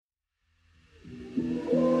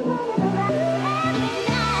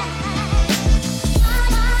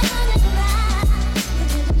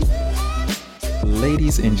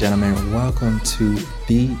Ladies and gentlemen, welcome to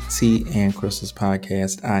the Tea and Crystals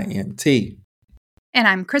podcast. I am T. And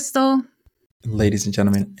I'm Crystal. Ladies and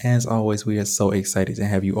gentlemen, as always, we are so excited to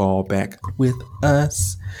have you all back with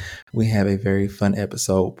us. We have a very fun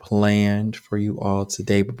episode planned for you all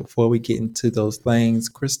today. But before we get into those things,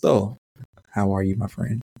 Crystal, how are you, my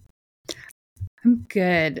friend? I'm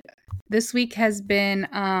good. This week has been,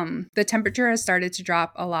 the temperature has started to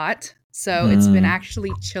drop a lot. So it's been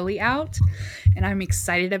actually chilly out, and I'm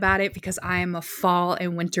excited about it because I am a fall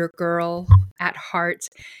and winter girl at heart.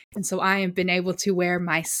 And so I have been able to wear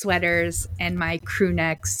my sweaters and my crew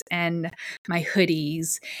necks and my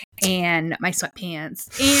hoodies and my sweatpants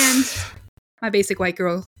and my basic white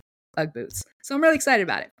girl Ugg boots. So I'm really excited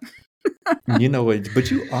about it. You know what? But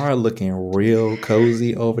you are looking real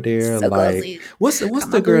cozy over there. So like, cozy. what's Got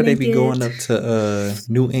the my girl they be blanket. going up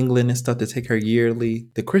to New England and stuff to take her yearly?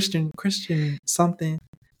 The Christian something.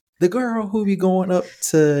 The girl who be going up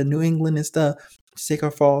to New England and stuff to take her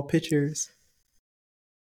fall pictures.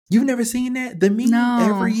 You've never seen that? The meme No.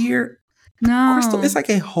 every year. No. Crystal, it's like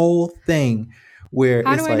a whole thing where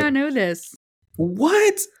How it's do like, I not know this?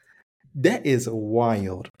 what? That is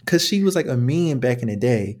wild. Because she was like a meme back in the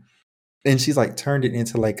day. And she's like turned it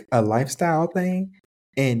into like a lifestyle thing.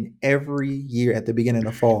 And every year at the beginning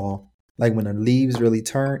of fall, like when the leaves really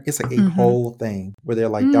turn, it's like a whole thing where they're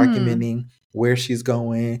like documenting where she's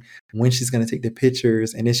going, when she's going to take the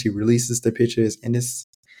pictures, and then she releases the pictures. And it's,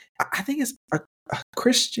 I think it's a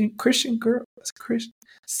Christian girl, it's Christian,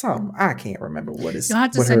 something. I can't remember what it's. You'll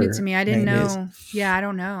have to send it to me. I didn't know. Yeah, I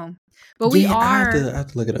don't know. But we are. I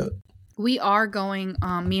have to look it up. We are going,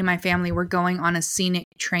 me and my family, we're going on a scenic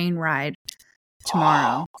train ride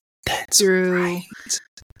tomorrow. That's through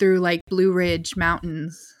like Blue Ridge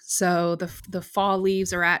Mountains. So the fall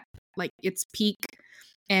leaves are at like its peak,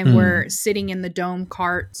 and we're sitting in the dome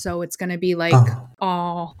cart. So it's going to be like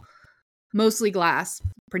all mostly glass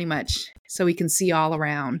pretty much. So we can see all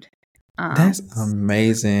around. That's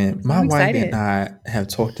amazing. My wife and I have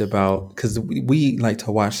talked about, because we like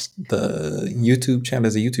to watch the YouTube channel.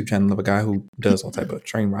 There's a YouTube channel of a guy who does all type of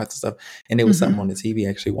train rides and stuff. And there was something on the TV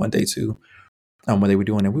actually one day too, when they were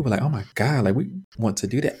doing it. We were like, oh my God, like we want to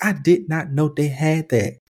do that. I did not know they had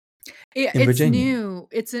that. In Virginia. New.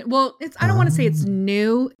 I don't want to say it's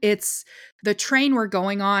new. It's the train we're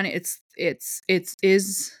going on. It's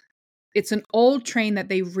an old train that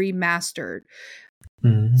they remastered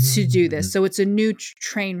to do this. So it's a new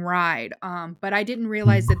train ride. But I didn't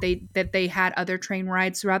realize that they had other train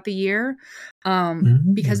rides throughout the year,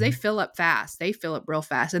 because they fill up fast. They fill up real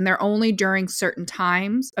fast, and they're only during certain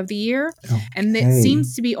times of the year. Okay. And it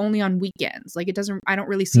seems to be only on weekends. Like I don't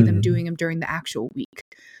really see them doing them during the actual week.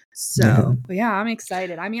 So, but yeah, I'm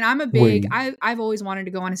excited. I mean, I've always wanted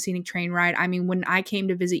to go on a scenic train ride. I mean, when I came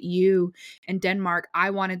to visit you in Denmark, I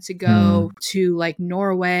wanted to go to like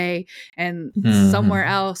Norway and somewhere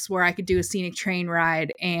else where I could do a scenic train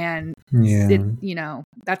ride. And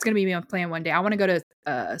that's going to be my plan one day. I want to go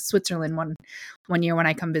to Switzerland one year when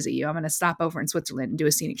I come visit you. I'm going to stop over in Switzerland and do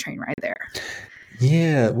a scenic train ride there.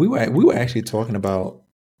 Yeah, we were actually talking about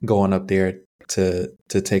going up there to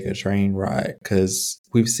take a train ride, because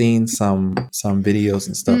we've seen some videos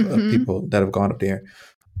and stuff of people that have gone up there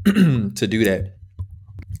to do that,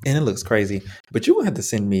 and it looks crazy. But you will have to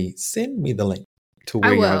send me the link to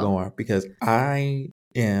where y'all going, because I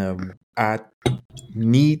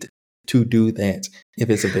need to do that if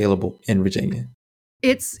it's available in Virginia.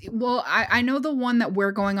 I know the one that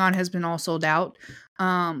we're going on has been all sold out,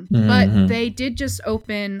 but they did just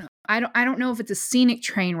open. I don't know if it's a scenic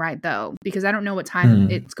train ride though, because I don't know what time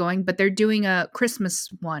it's going, but they're doing a Christmas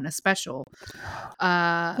one, a special,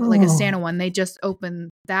 like a Santa one. They just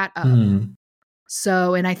opened that up.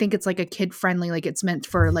 So, and I think it's like a kid friendly, like it's meant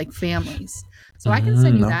for like families. So I can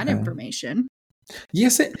send you that information.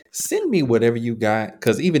 Yes, send me whatever you got,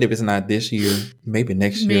 because even if it's not this year, maybe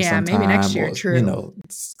next year sometime. Maybe next year, true.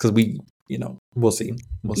 Because we'll see.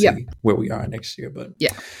 We'll see where we are next year. But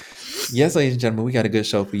yes, ladies and gentlemen, we got a good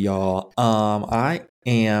show for y'all. I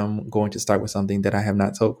am going to start with something that I have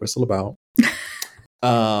not told Crystal about. And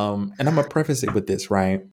I'm going to preface it with this,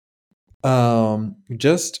 right?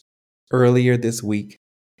 Just earlier this week,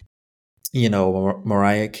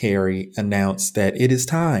 Mariah Carey announced that it is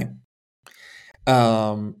time.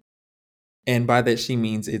 And by that she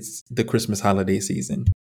means it's the Christmas holiday season.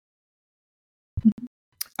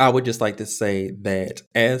 I would just like to say that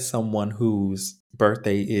as someone whose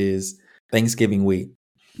birthday is Thanksgiving week,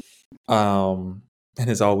 and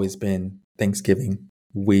has always been Thanksgiving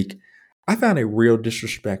week, I found it real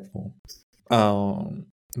disrespectful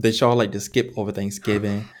that y'all like to skip over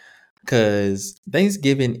Thanksgiving, because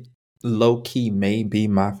Thanksgiving low key may be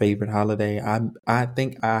my favorite holiday. I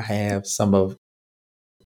think I have some of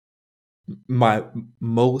my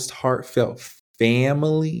most heartfelt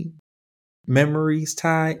family memories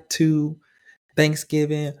tied to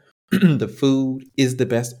Thanksgiving. The food is the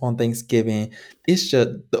best on Thanksgiving. It's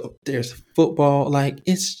just there's football. Like,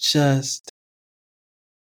 it's just,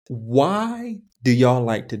 why do y'all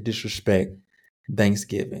like to disrespect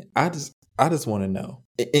Thanksgiving? I just want to know.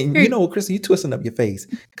 And you Here, know what, Chris, you twisting up your face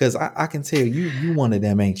because I can tell you one of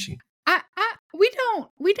them, ain't you?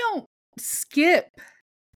 we don't skip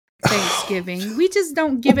Thanksgiving. We just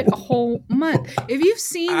don't give it a whole month. If you've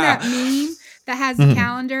seen that meme that has the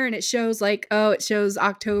calendar and it shows like, it shows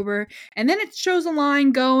October and then it shows a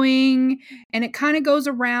line going and it kind of goes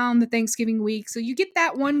around the Thanksgiving week. So you get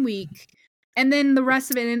that 1 week and then the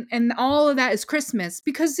rest of it and all of that is Christmas,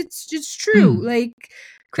 because it's just true. Like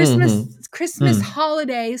Christmas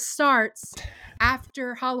holiday starts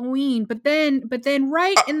after Halloween, but then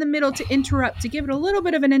right in the middle, to interrupt, to give it a little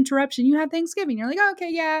bit of an interruption, you have Thanksgiving. You're like, oh, okay,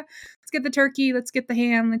 yeah, let's get the turkey, let's get the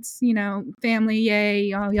ham, let's, family, yay,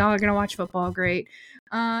 y'all are gonna watch football, great.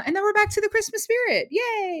 And then we're back to the Christmas spirit,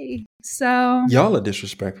 yay. So Y'all are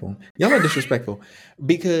disrespectful. Y'all are disrespectful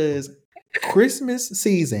because Christmas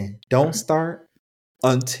season don't start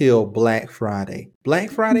until Black Friday. Black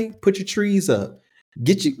Friday, put your trees up.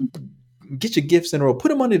 Get your gifts in a row. Put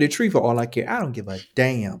them under the tree for all I care. I don't give a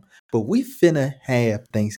damn. But we finna have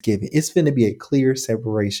Thanksgiving. It's finna be a clear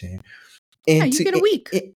separation. yeah, And you get a week.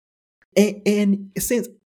 and since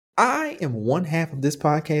I am one half of this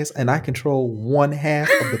podcast and I control one half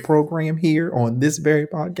of the program here on this very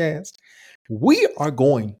podcast, we are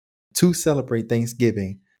going to celebrate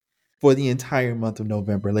Thanksgiving for the entire month of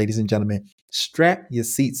November. Ladies and gentlemen, strap your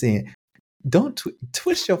seats in. Don't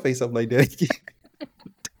twist your face up like that.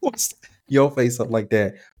 Twist your face up like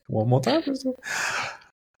that. One more time, Crystal.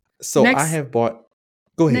 So I have bought.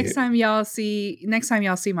 Go ahead. Next time y'all see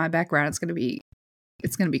my background, it's gonna be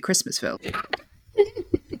Christmas filled.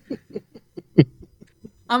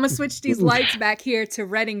 I'm gonna switch these lights back here to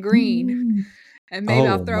red and green, and maybe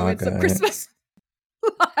I'll throw in some Christmas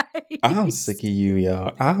lights. I'm sick of you,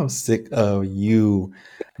 y'all. I'm sick of you.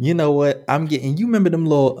 You know what? You remember them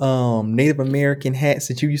little Native American hats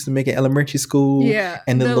that you used to make in elementary school? Yeah.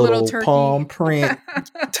 And the little palm print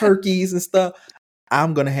turkeys and stuff.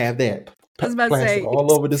 I'm gonna have that plastered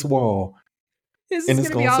all over this wall. This is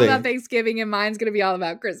gonna be all about Thanksgiving, and mine's gonna be all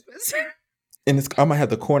about Christmas. And I'm gonna have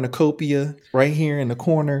the cornucopia right here in the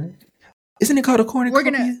corner. Isn't it called a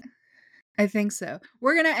cornucopia? I think so.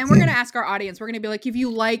 We're gonna ask our audience. We're gonna be like,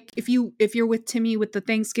 if you're with Timmy with the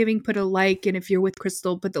Thanksgiving, put a like, and if you're with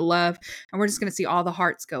Crystal, put the love, and we're just gonna see all the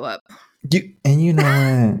hearts go up. You know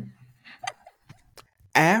what?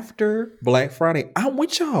 After Black Friday, I'm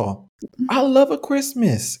with y'all. I love a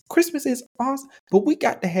Christmas. Christmas is awesome, but we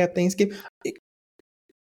got to have Thanksgiving.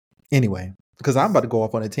 Anyway, because I'm about to go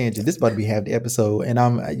off on a tangent. This is about to be half the episode, and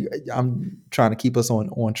I'm trying to keep us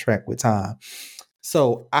on track with time.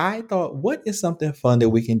 So I thought, what is something fun that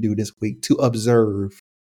we can do this week to observe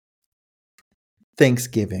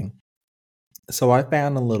Thanksgiving? So I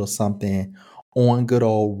found a little something on good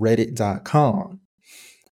old reddit.com,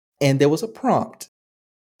 and there was a prompt,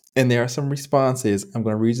 and there are some responses. I'm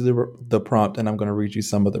going to read you the prompt, and I'm going to read you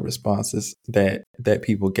some of the responses that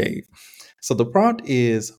people gave. So the prompt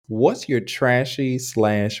is, what's your trashy /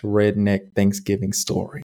 redneck Thanksgiving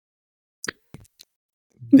story?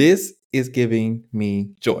 This is giving me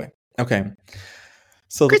joy. Okay.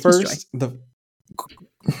 So Christmas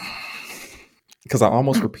because I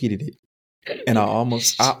almost repeated it. And I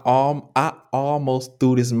almost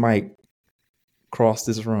threw this mic across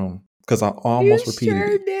this room because I almost repeated it. You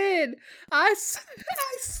sure did. I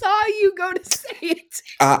saw you go to say it.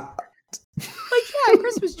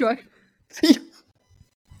 Christmas joy.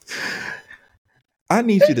 I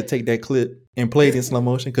need you to take that clip and play it in slow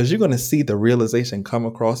motion because you're going to see the realization come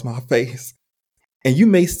across my face. And you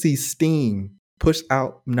may see steam push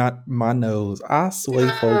out my nose. I swear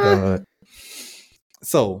for God.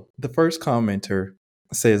 So the first commenter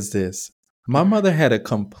says this. My mother had a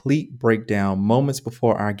complete breakdown moments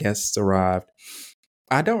before our guests arrived.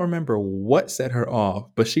 I don't remember what set her off,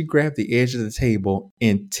 but she grabbed the edge of the table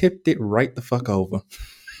and tipped it right the fuck over.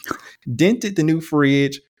 Dented the new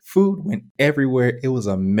fridge. Food went everywhere. It was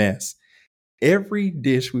a mess. Every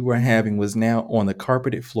dish we were having was now on the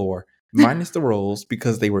carpeted floor, minus the rolls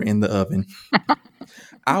because they were in the oven.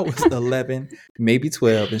 I was 11, maybe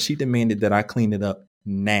 12, and she demanded that I clean it up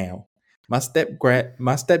now. My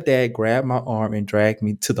stepdad grabbed my arm and dragged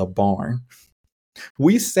me to the barn.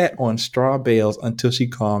 We sat on straw bales until she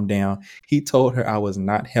calmed down. He told her I was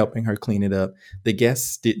not helping her clean it up. The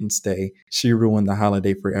guests didn't stay. She ruined the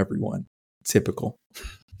holiday for everyone. Typical.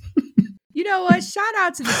 You know what? Shout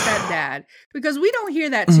out to the stepdad, because we don't hear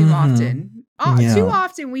that too often. Too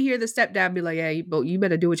often we hear the stepdad be like, "Hey, but you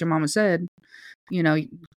better do what your mama said. You know,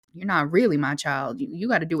 you're not really my child. You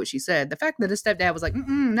got to do what she said." The fact that the stepdad was like,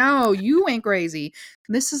 "No, you ain't crazy."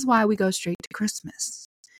 This is why we go straight to Christmas.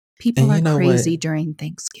 People are crazy during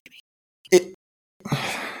Thanksgiving.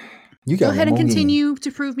 You go ahead and continue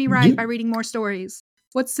to prove me right by reading more stories.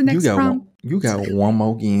 What's the next prompt? You got one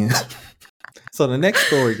more again. So the next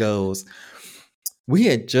story goes, we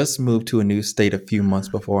had just moved to a new state a few months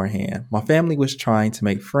beforehand. My family was trying to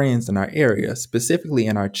make friends in our area, specifically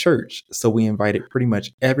in our church. So we invited pretty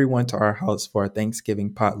much everyone to our house for a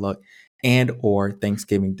Thanksgiving potluck and or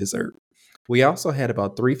Thanksgiving dessert. We also had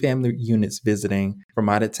about 3 family units visiting from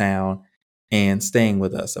out of town and staying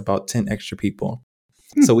with us, about 10 extra people.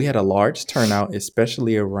 So we had a large turnout,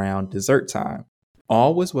 especially around dessert time.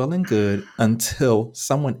 All was well and good until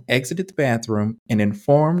someone exited the bathroom and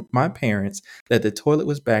informed my parents that the toilet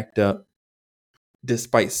was backed up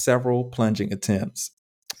despite several plunging attempts.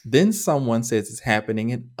 Then someone says it's happening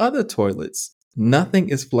in other toilets. Nothing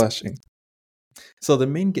is flushing. So the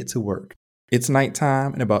men get to work. It's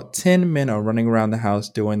nighttime and about 10 men are running around the house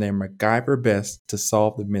doing their MacGyver best to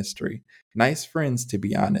solve the mystery. Nice friends, to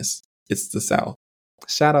be honest. It's the South.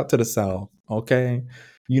 Shout out to the South, okay?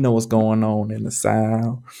 You know what's going on in the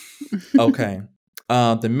South. Okay.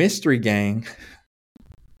 The mystery gang,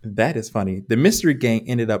 that is funny. The mystery gang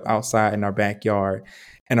ended up outside in our backyard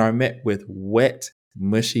and are met with wet,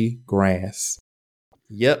 mushy grass.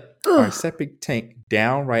 Yep. Ugh. Our septic tank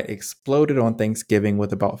downright exploded on Thanksgiving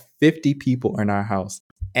with about 50 people in our house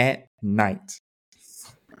at night.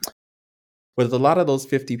 With a lot of those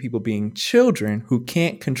 50 people being children who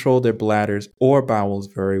can't control their bladders or bowels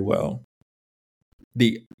very well.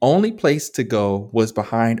 The only place to go was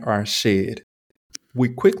behind our shed. We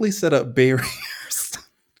quickly set up barriers.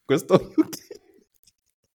 Crystal,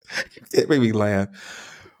 it made me laugh.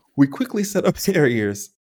 We quickly set up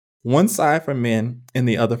barriers, one side for men and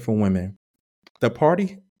the other for women. The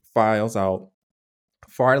party files out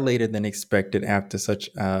far later than expected after such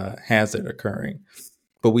a hazard occurring.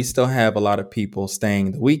 But we still have a lot of people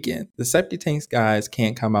staying the weekend. The septic tanks guys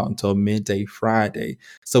can't come out until midday Friday.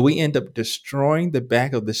 So we end up destroying the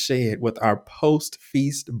back of the shed with our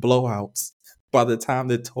post-feast blowouts by the time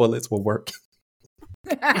the toilets were working.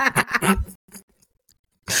 That's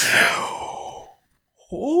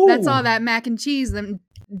all that mac and cheese them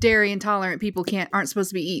dairy intolerant people aren't supposed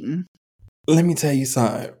to be eating. Let me tell you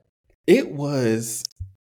something.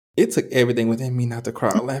 It took everything within me not to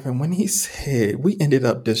cry laughing when he said we ended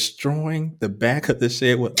up destroying the back of the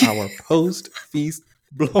shed with our post-feast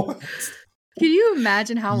blowouts. Can you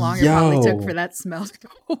imagine how long it probably took for that smell to go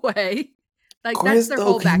away? Like, Crystal, that's their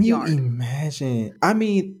whole backyard. Can you imagine? I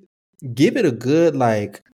mean, give it a good,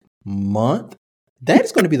 month. That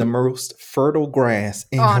is going to be the most fertile grass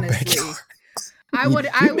in your backyard. I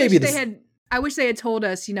wish they had told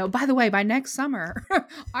us, by the way, by next summer,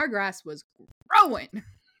 our grass was growing.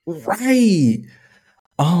 Right.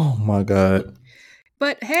 Oh my God.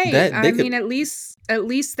 But hey, at least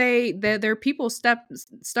their people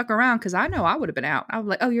stuck around, because I know I would have been out. I was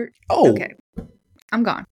like, okay. I'm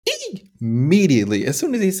gone. Immediately. As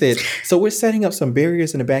soon as he said, so we're setting up some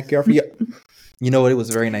barriers in the backyard for you. You know what? It was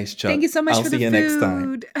a very nice, Chuck. Thank you so much for the food. Next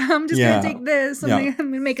time. I'm just going to take this. I'm going to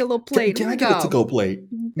make a little plate. Can I get a to-go plate?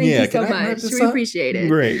 Thank you so much. We appreciate it.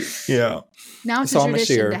 Great. Yeah. Now it's a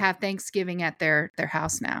tradition to have Thanksgiving at their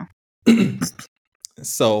house now.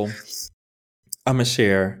 So I'm going to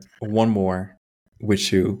share one more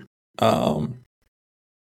with you. And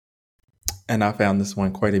I found this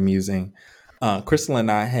one quite amusing. Crystal and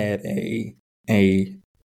I had a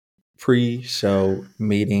pre-show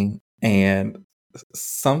meeting, and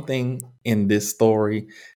something in this story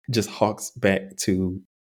just harks back to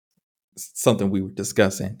something we were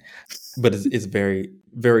discussing, but it's very,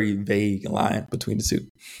 very vague line between the two.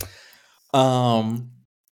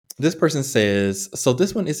 This person says, so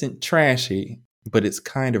this one isn't trashy, but it's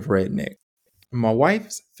kind of redneck. My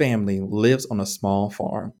wife's family lives on a small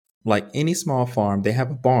farm. Like any small farm, they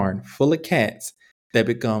have a barn full of cats that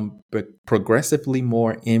become progressively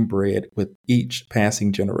more inbred with each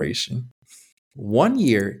passing generation. One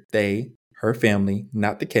year, her family,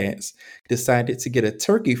 not the cats, decided to get a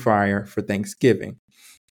turkey fryer for Thanksgiving.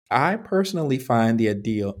 I personally find the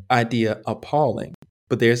idea appalling,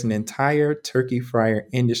 but there's an entire turkey fryer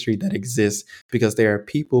industry that exists because there are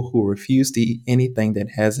people who refuse to eat anything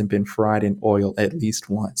that hasn't been fried in oil at least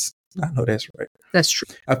once. I know that's right. That's true.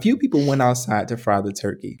 A few people went outside to fry the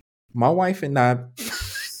turkey. My wife and I,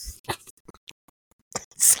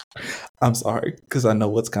 I'm sorry, because I know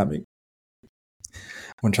what's coming.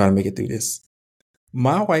 I'm trying to make it through this.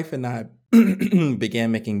 My wife and I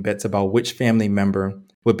began making bets about which family member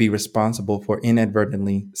would be responsible for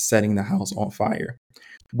inadvertently setting the house on fire.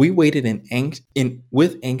 We waited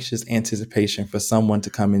with anxious anticipation for someone to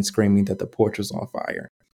come in screaming that the porch was on fire.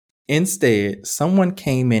 Instead, someone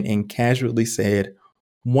came in and casually said,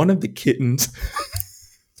 one of the kittens.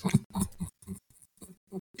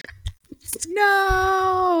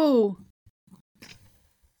 No.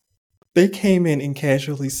 They came in and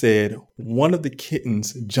casually said, one of the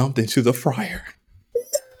kittens jumped into the fryer.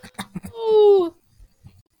 Oh.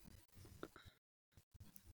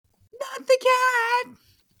 Not the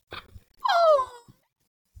cat. Oh.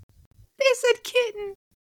 They said kitten.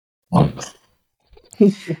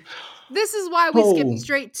 This is why we skipped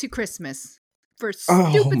straight to Christmas for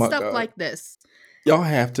stupid stuff God. like this. Y'all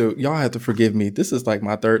have to forgive me. This is like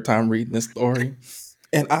my third time reading this story,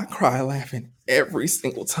 and I cry laughing every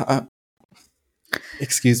single time.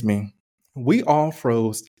 Excuse me. We all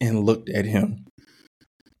froze and looked at him.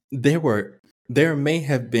 There may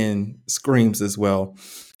have been screams as well.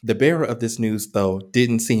 The bearer of this news, though,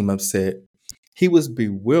 didn't seem upset. He was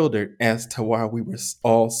bewildered as to why we were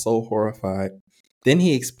all so horrified. Then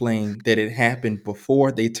he explained that it happened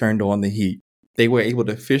before they turned on the heat. They were able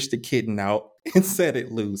to fish the kitten out and set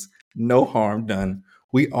it loose. No harm done.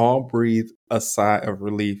 We all breathed a sigh of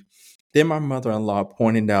relief. Then my mother-in-law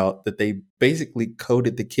pointed out that they basically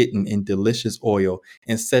coated the kitten in delicious oil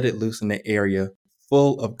and set it loose in the area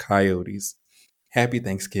full of coyotes. Happy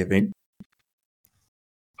Thanksgiving.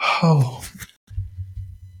 Oh,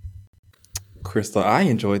 Crystal, I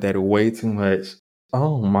enjoyed that way too much.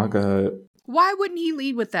 Oh my God. Why wouldn't he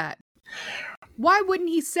lead with that? Why wouldn't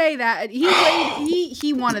he say that?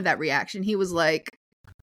 He wanted that reaction. He was like,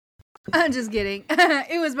 I'm just kidding.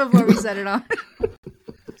 It was before we set it on.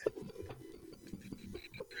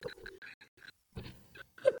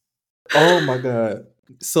 Oh my God.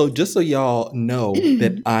 So just so y'all know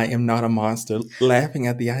that I am not a monster, laughing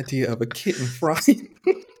at the idea of a kitten frying.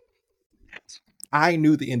 I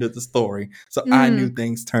knew the end of the story, so I knew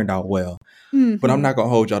things turned out well. Mm-hmm. But I'm not going to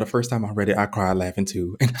hold y'all. The first time I read it, I cried laughing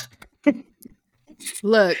too.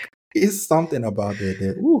 Look. It's something about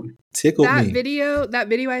that tickled me. That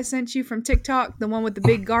video I sent you from TikTok, the one with the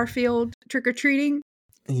big Garfield trick-or-treating.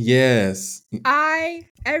 Yes. I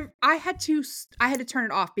had to turn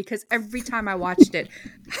it off because every time I watched it,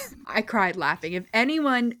 I cried laughing. If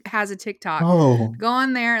anyone has a TikTok, go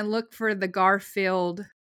on there and look for the Garfield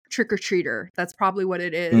trick-or-treater. That's probably what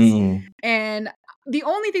it is. And the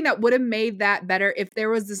only thing that would have made that better if there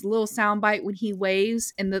was this little soundbite when he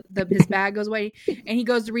waves and his bag goes away and he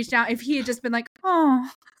goes to reach down. If he had just been like, oh,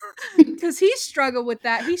 because he struggled with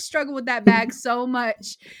that. He struggled with that bag so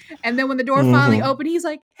much. And then when the door finally opened, he's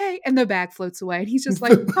like, hey, and the bag floats away. And he's just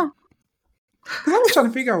like, oh. Because I was trying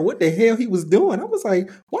to figure out what the hell he was doing. I was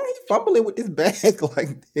like, why are you fumbling with this bag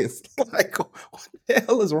like this? Like, what the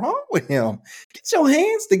hell is wrong with him? Get your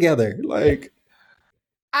hands together. Like,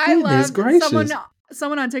 I love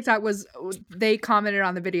someone on TikTok they commented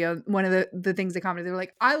on the video. One of the things they commented, they were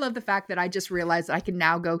like, I love the fact that I just realized that I can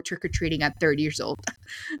now go trick-or-treating at 30 years old.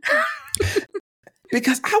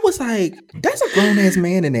 Because I was like, that's a grown-ass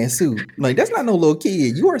man in that suit. Like, that's not no little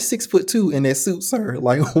kid. You are 6'2" in that suit, sir.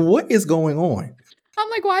 Like, what is going on? I'm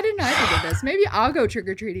like, why didn't I think of this? Maybe I'll go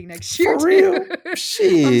trick-or-treating next year. For real?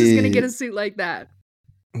 Shit. I'm just going to get a suit like that.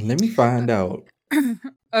 Let me find out.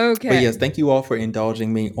 Okay. But yes, thank you all for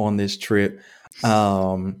indulging me on this trip.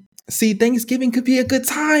 See, Thanksgiving could be a good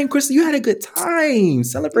time. Krista, you had a good time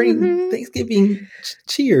celebrating Thanksgiving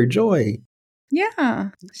cheer, joy. Yeah,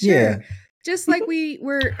 sure. Yeah. Just like we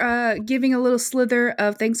were giving a little slither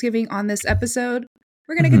of Thanksgiving on this episode,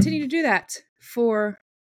 we're going to continue to do that for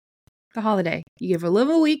the holiday. You give a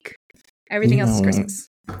little week, everything else is Christmas.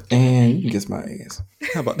 And you can kiss my ass.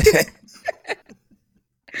 How about that?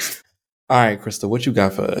 All right, Krista, what you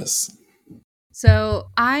got for us? So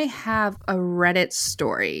I have a Reddit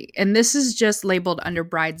story, and this is just labeled under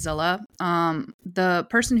Bridezilla. The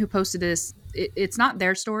person who posted this, it's not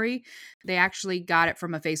their story. They actually got it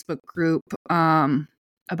from a Facebook group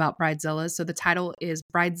about Bridezilla. So the title is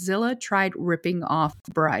Bridezilla Tried Ripping Off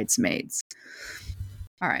Bridesmaids.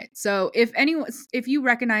 All right. So if you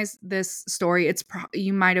recognize this story,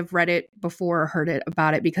 you might have read it before or heard it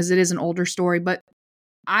about it because it is an older story, but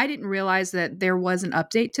I didn't realize that there was an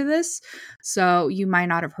update to this. So you might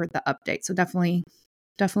not have heard the update. So definitely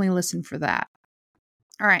listen for that.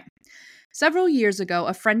 All right. Several years ago,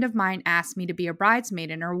 a friend of mine asked me to be a bridesmaid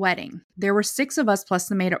in her wedding. There were 6 of us plus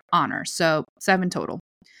the maid of honor, so 7 total.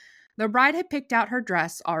 The bride had picked out her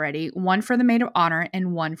dress already, one for the maid of honor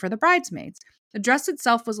and one for the bridesmaids. The dress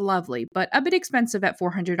itself was lovely, but a bit expensive at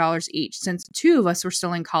 $400 each, since 2 of us were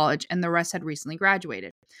still in college and the rest had recently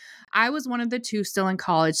graduated. I was one of the 2 still in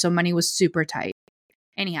college, so money was super tight.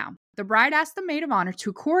 Anyhow, the bride asked the maid of honor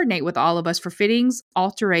to coordinate with all of us for fittings,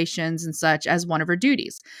 alterations, and such as one of her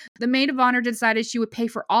duties. The maid of honor decided she would pay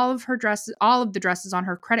for all of the dresses on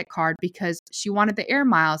her credit card because she wanted the air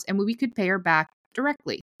miles and we could pay her back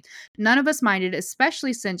directly. None of us minded,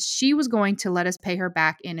 especially since she was going to let us pay her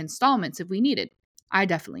back in installments if we needed. I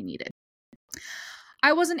definitely needed.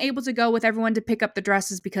 I wasn't able to go with everyone to pick up the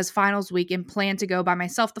dresses because finals week and planned to go by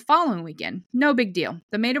myself the following weekend. No big deal.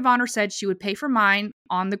 The maid of honor said she would pay for mine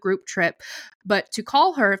on the group trip, but to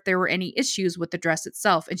call her if there were any issues with the dress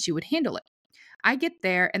itself and she would handle it. I get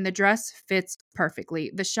there and the dress fits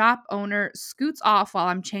perfectly. The shop owner scoots off while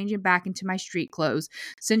I'm changing back into my street clothes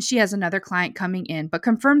since she has another client coming in, but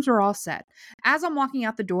confirms we're all set. As I'm walking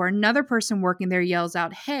out the door, another person working there yells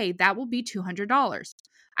out, "Hey, that will be $200.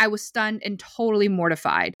 I was stunned and totally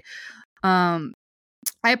mortified.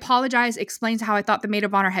 I apologize, explains how I thought the maid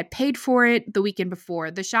of honor had paid for it the weekend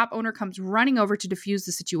before. The shop owner comes running over to defuse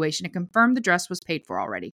the situation and confirm the dress was paid for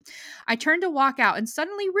already. I turn to walk out and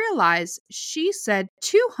suddenly realize she said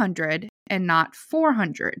 200 and not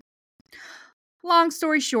 400. Long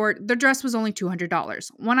story short, the dress was only $200.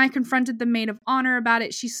 When I confronted the maid of honor about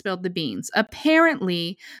it, she spilled the beans.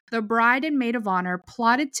 Apparently, the bride and maid of honor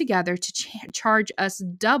plotted together to charge us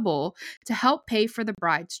double to help pay for the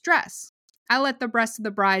bride's dress. I let the rest of the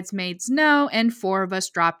bridesmaids know, and 4 of us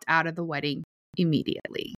dropped out of the wedding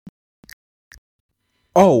immediately.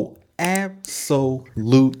 Oh, absolutely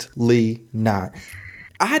not.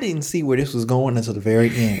 I didn't see where this was going until the very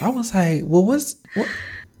end. I was like, well, what?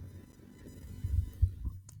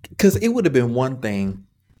 Because it would have been one thing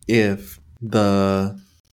if the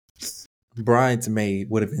bridesmaid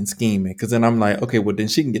would have been scheming. Because then I'm like, okay, well, then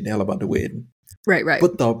she can get the hell about the wedding. Right.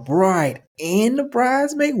 But the bride and the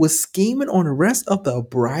bridesmaid was scheming on the rest of the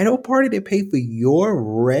bridal party to pay for your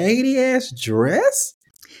raggedy ass dress?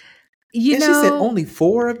 She said only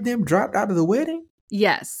 4 of them dropped out of the wedding?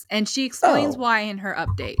 Yes, and she explains why in her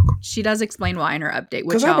update. She does explain why in her update.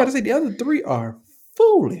 Because I'm about to say the other 3 are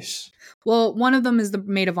foolish. Well, one of them is the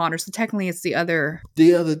maid of honor, so technically it's the other.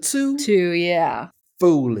 The other 2? 2, yeah.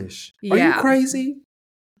 Foolish. Yeah. Are you crazy?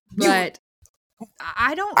 But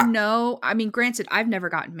I don't know. I mean, granted, I've never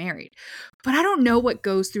gotten married, but I don't know what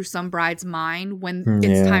goes through some bride's mind when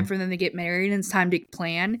it's time for them to get married and it's time to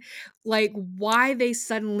plan. Like, why they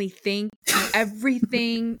suddenly think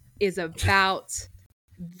everything is about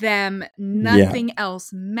them, nothing else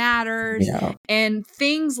matters, and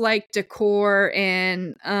things like decor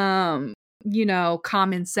and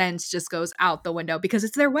common sense just goes out the window because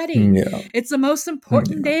it's their wedding. It's the most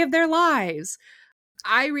important day of their lives.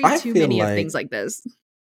 I read too many of things like this.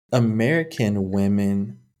 American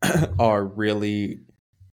women are really,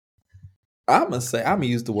 I'm gonna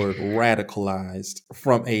use the word radicalized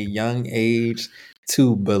from a young age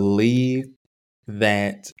to believe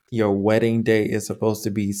that your wedding day is supposed to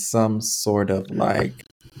be some sort of like,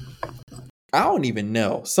 I don't even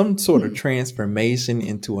know, some sort of transformation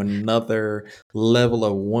into another level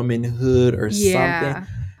of womanhood or something.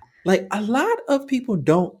 Like, a lot of people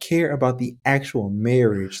don't care about the actual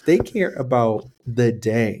marriage. They care about the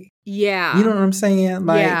day. Yeah. You know what I'm saying?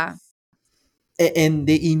 Like, and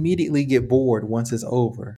they immediately get bored once it's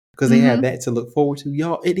over because they have that to look forward to.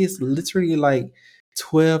 Y'all, it is literally like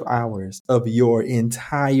 12 hours of your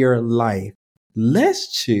entire life.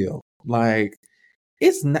 Let's chill. Like,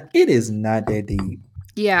 it is not that deep.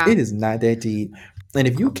 Yeah. It is not that deep. And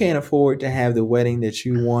if you can't afford to have the wedding that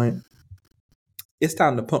you want, it's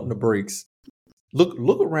time to pump the brakes.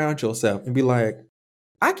 Look around yourself and be like,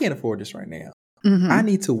 I can't afford this right now. I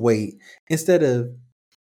need to wait. Instead of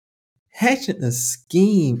hatching a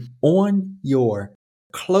scheme on your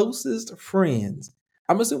closest friends.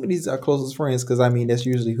 I'm assuming these are closest friends because, I mean, that's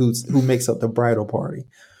usually who makes up the bridal party.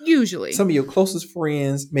 Usually. Some of your closest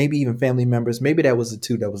friends, maybe even family members. Maybe that was the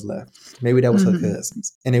 2 that was left. Maybe that was her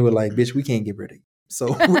cousins. And they were like, bitch, we can't get rid of you.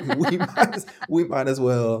 So we might as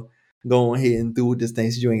well go ahead and do this thing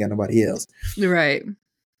since you ain't got nobody else. Right.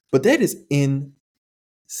 But that is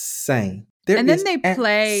insane. And then they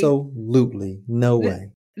play. Absolutely no way.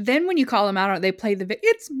 Then when you call them out, they play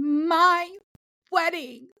it's my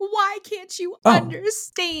wedding. Why can't you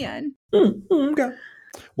understand? Okay.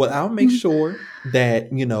 Well, I'll make sure that,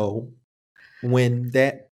 when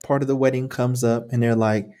that part of the wedding comes up and they're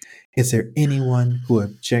like, Is there anyone who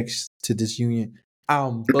objects to this union?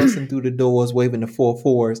 I'm busting through the doors, waving the 4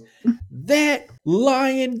 4s. That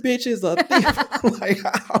lying bitch is a thief. Like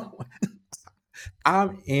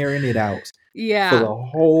I'm airing it out for Yeah. the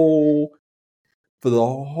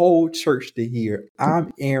whole church to hear.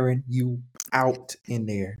 I'm airing you out in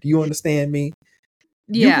there. Do you understand me?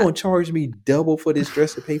 You Yeah. gonna charge me double for this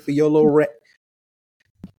dress to pay for your little rat?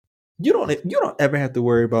 You don't ever have to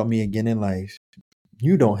worry about me again in life.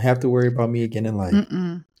 You don't have to worry about me again in life.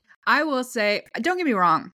 Mm-mm. I will say, don't get me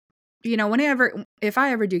wrong. You know, if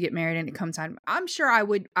I ever do get married and it comes time, I'm sure I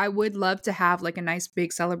would love to have like a nice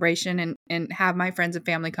big celebration and have my friends and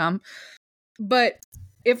family come. But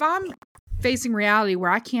if I'm facing reality where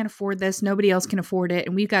I can't afford this, nobody else can afford it,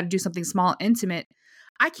 and we've got to do something small, intimate,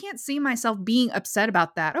 I can't see myself being upset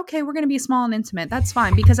about that. Okay, we're going to be small and intimate. That's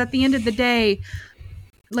fine, because at the end of the day,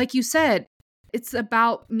 like you said, it's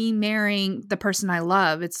about me marrying the person I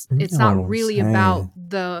love. It's You know what not I'm really about saying?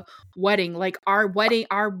 the wedding. Like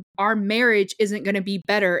our marriage isn't going to be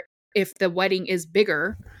better if the wedding is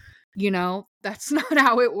bigger. You know, that's not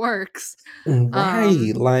how it works.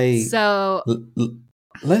 Right. Like So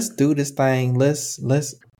let's do this thing.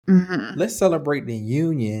 mhm. Let's celebrate the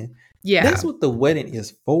union. Yeah. That's what the wedding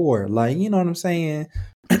is for. Like, you know what I'm saying?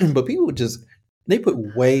 But people just they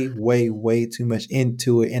put way, way, way too much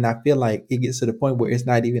into it. And I feel like it gets to the point where it's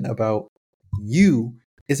not even about you.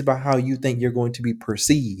 It's about how you think you're going to be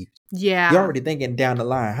perceived. You're Yeah. already thinking down the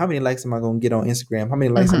line. How many likes am I going to get on Instagram? How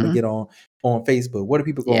many likes I'm going to Mhm. get on Facebook? What are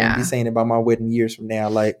people going to be Yeah. saying about my wedding years from now?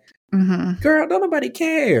 Like, Mhm. girl, don't nobody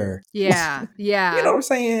care. Yeah. You know Yeah. what I'm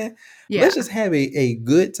saying? Yeah. Let's just have a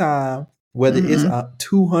good time, whether it's Mhm.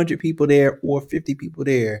 200 people there or 50 people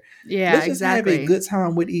there. Yeah, Let's just have a exactly. good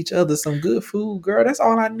time with each other, some good food, girl. That's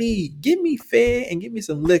all I need. Give me fed and give me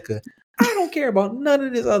some liquor. I don't care about none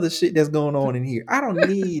of this other shit that's going on in here. I don't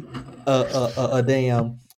need a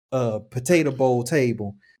damn potato bowl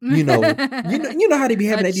table. You know how they be A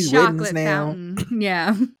having at these weddings chocolate now. fountain.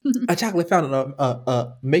 Yeah. A chocolate fountain,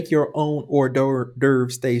 make your own hors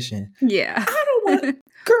d'oeuvre station. Yeah. I don't want,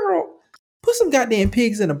 girl, put some goddamn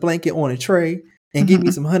pigs in a blanket on a tray and give me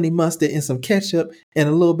Mhm. some honey mustard and some ketchup and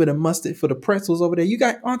a little bit of mustard for the pretzels over there. You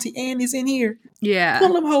got Auntie Annie's in here. Yeah.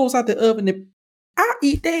 Pull them hoes out the oven. I'll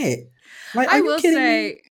eat that. Like, are I you will kidding me?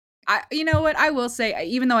 say, you know what? I will say,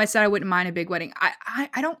 even though I said I wouldn't mind a big wedding, I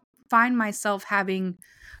don't find myself having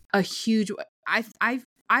a huge.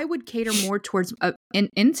 I would cater more towards an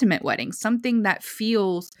intimate wedding, something that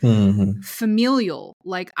feels Mm-hmm. familial.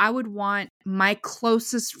 Like I would want my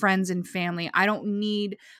closest friends and family. I don't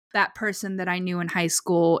need that person that I knew in high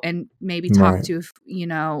school and maybe talked Right.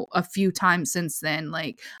 to, a few times since then.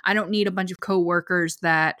 Like I don't need a bunch of coworkers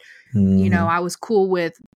that Mm-hmm. I was cool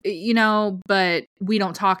with, but we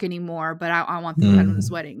don't talk anymore. But I want them to come to this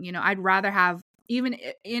Mm-hmm. wedding. I'd rather have and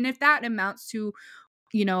if that amounts to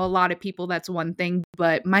a lot of people, that's one thing.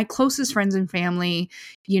 But my closest friends and family,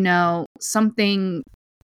 something,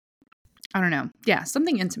 I don't know, yeah,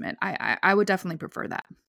 something intimate. I would definitely prefer that.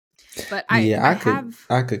 But Yeah, I have.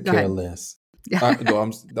 I could Go care ahead. less. Yeah.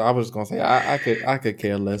 I was just gonna say I could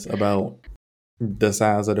care less about the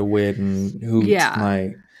size of the wedding, Yeah.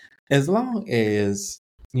 like as long as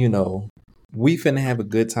you know we finna have a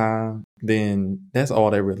good time, then that's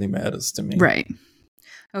all that really matters to me. Right.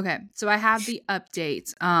 Okay. So I have the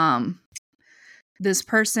update. This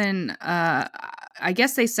person, I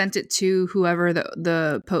guess they sent it to whoever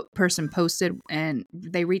the person posted, and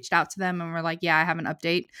they reached out to them and were like, "Yeah, I have an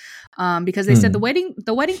update," because they said Hmm.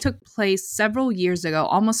 the wedding took place several years ago,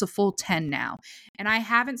 almost a full 10 now, and I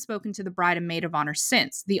haven't spoken to the bride and maid of honor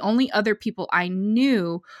since. The only other people I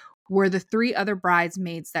knew were the 3 other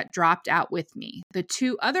bridesmaids that dropped out with me. The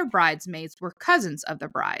 2 other bridesmaids were cousins of the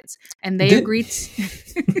brides, and they Did agreed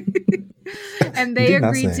and they didn't I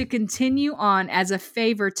agreed to say? continue on as a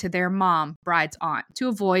favor to their mom, bride's aunt, to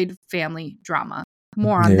avoid family drama.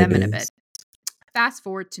 More on There it them in a bit. is. Fast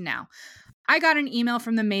forward to now. I got an email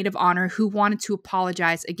from the maid of honor who wanted to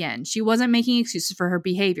apologize again. She wasn't making excuses for her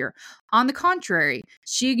behavior. On the contrary,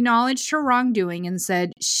 she acknowledged her wrongdoing and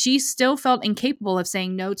said she still felt incapable of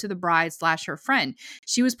saying no to the bride / her friend.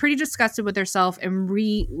 She was pretty disgusted with herself and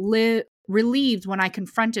relieved when I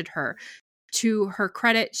confronted her. To her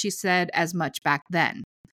credit, she said as much back then.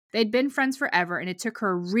 They'd been friends forever, and it took her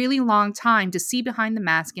a really long time to see behind the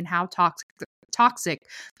mask and how toxic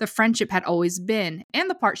the friendship had always been and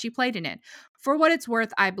the part she played in it. For what it's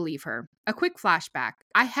worth, I believe her. A quick flashback.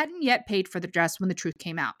 I hadn't yet paid for the dress when the truth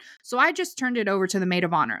came out, so I just turned it over to the maid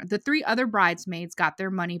of honor. The 3 other bridesmaids got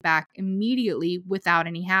their money back immediately without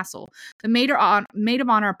any hassle. The maid of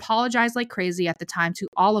honor apologized like crazy at the time to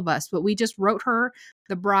all of us, but we just wrote her,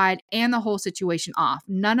 the bride, and the whole situation off.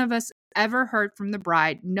 None of us ever heard from the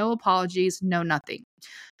bride. No apologies, no nothing.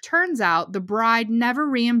 Turns out the bride never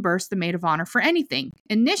reimbursed the maid of honor for anything.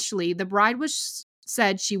 Initially, the bride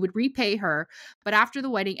said she would repay her, but after the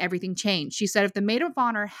wedding, everything changed. She said if the maid of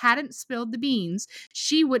honor hadn't spilled the beans,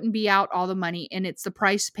 she wouldn't be out all the money, and it's the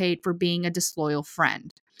price paid for being a disloyal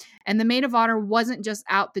friend. And the maid of honor wasn't just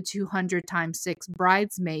out the 200 times 6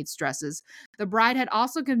 bridesmaids dresses. The bride had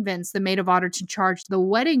also convinced the maid of honor to charge the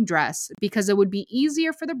wedding dress because it would be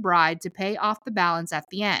easier for the bride to pay off the balance at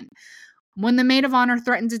the end. When the maid of honor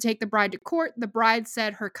threatened to take the bride to court, the bride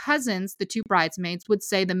said her cousins, the 2 bridesmaids, would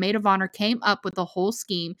say the maid of honor came up with the whole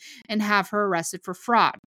scheme and have her arrested for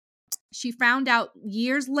fraud. She found out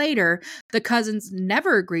years later the cousins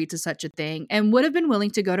never agreed to such a thing and would have been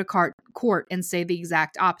willing to go to court and say the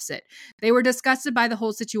exact opposite. They were disgusted by the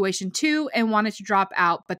whole situation too and wanted to drop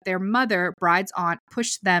out, but their mother, bride's aunt,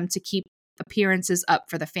 pushed them to keep appearances up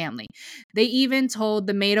for the family. They even told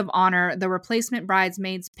the maid of honor the replacement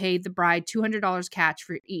bridesmaids paid the bride $200 cash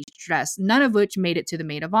for each dress, none of which made it to the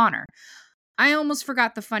maid of honor. I almost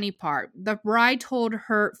forgot the funny part. The bride told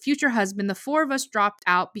her future husband the 4 of us dropped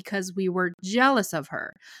out because we were jealous of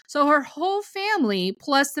her. So her whole family,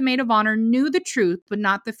 plus the maid of honor, knew the truth, but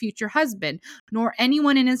not the future husband, nor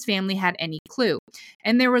anyone in his family had any clue.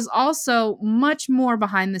 And there was also much more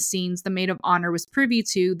behind the scenes the maid of honor was privy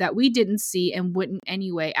to that we didn't see and wouldn't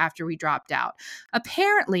anyway after we dropped out.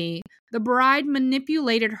 Apparently, the bride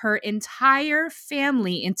manipulated her entire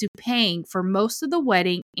family into paying for most of the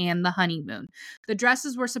wedding and the honeymoon. The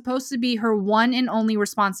dresses were supposed to be her one and only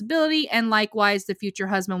responsibility, and likewise, the future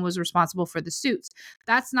husband was responsible for the suits.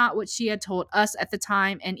 That's not what she had told us at the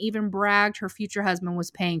time, and even bragged her future husband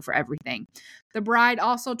was paying for everything. The bride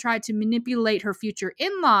also tried to manipulate her future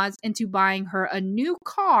in-laws into buying her a new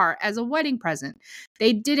car as a wedding present.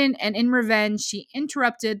 They didn't, and in revenge, she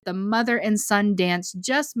interrupted the mother and son dance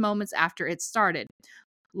just moments after it started.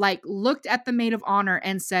 Looked at the maid of honor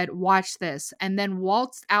and said, "Watch this," and then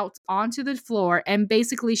waltzed out onto the floor and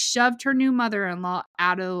basically shoved her new mother-in-law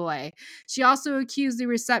out of the way. She also accused the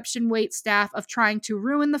reception wait staff of trying to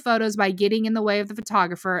ruin the photos by getting in the way of the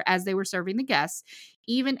photographer as they were serving the guests.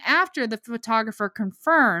 Even after the photographer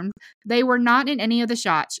confirmed they were not in any of the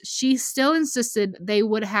shots, she still insisted they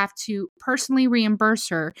would have to personally reimburse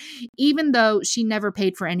her, even though she never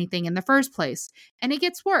paid for anything in the first place. And it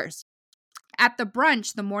gets worse. At the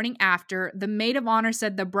brunch the morning after, the maid of honor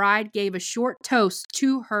said the bride gave a short toast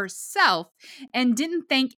to herself and didn't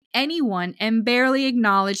thank anyone and barely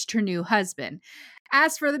acknowledged her new husband.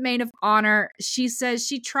 As for the maid of honor, she says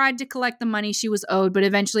she tried to collect the money she was owed, but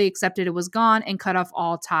eventually accepted it was gone and cut off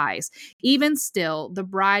all ties. Even still, the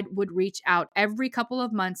bride would reach out every couple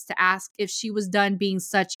of months to ask if she was done being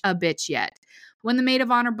such a bitch yet. When the maid of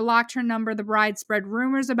honor blocked her number, the bride spread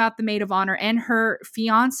rumors about the maid of honor and her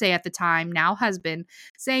fiance at the time, now husband,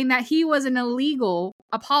 saying that he was an illegal.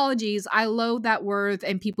 Apologies, I loathe that word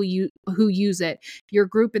and people who use it. Your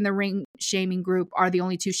group and the ring shaming group are the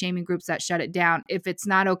only 2 shaming groups that shut it down. If it's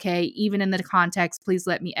not okay, even in the context, please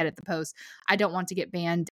let me edit the post. I don't want to get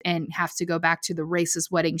banned and have to go back to the racist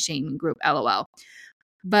wedding shaming group, LOL.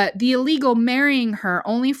 But the illegal marrying her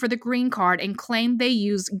only for the green card and claimed they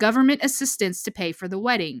used government assistance to pay for the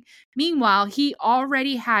wedding. Meanwhile, he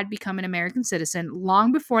already had become an American citizen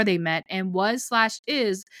long before they met and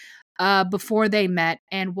was/is before they met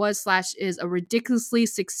and was/is a ridiculously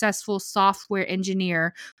successful software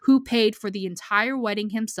engineer who paid for the entire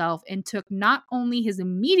wedding himself and took not only his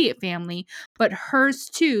immediate family, but hers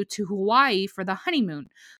too to Hawaii for the honeymoon.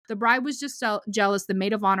 The bride was just jealous the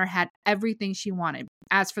maid of honor had everything she wanted.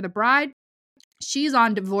 As for the bride, she's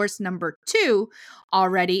on divorce number 2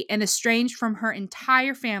 already and estranged from her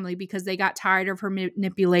entire family because they got tired of her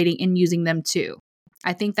manipulating and using them too.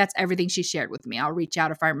 I think that's everything she shared with me. I'll reach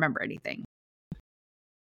out if I remember anything.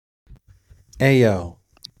 Hey, yo.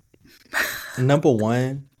 Number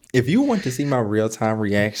 1, if you want to see my real-time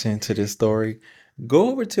reaction to this story, go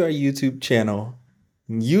over to our YouTube channel,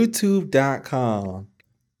 youtube.com,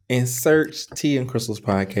 and search Tea and Crystal's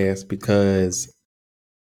podcast, because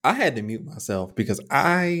I had to mute myself because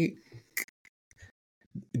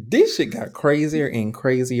this shit got crazier and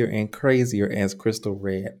crazier and crazier as Crystal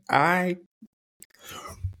read. I'm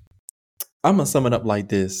going to sum it up like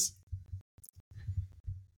this.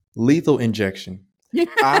 Lethal injection.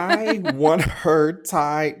 I want her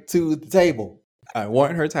tied to the table. I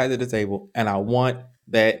want her tied to the table, and I want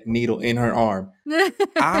that needle in her arm.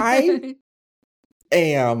 I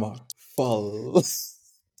am flustered.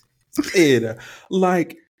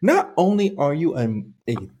 Like, not only are you a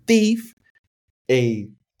thief, a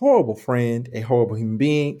horrible friend, a horrible human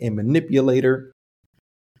being, a manipulator,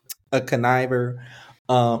 a conniver,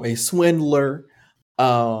 a swindler,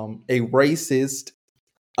 a racist,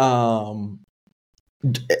 um,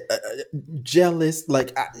 jealous,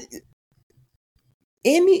 like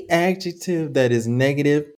any adjective that is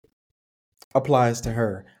negative applies to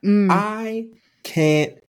her. I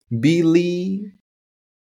can't believe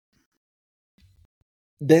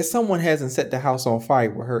that someone hasn't set the house on fire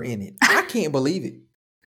with her in it. I can't believe it.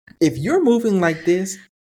 If you're moving like this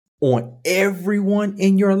on everyone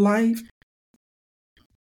in your life,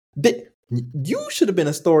 you should have been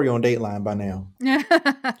a story on Dateline by now.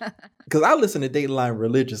 Because I listen to Dateline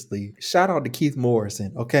religiously. Shout out to Keith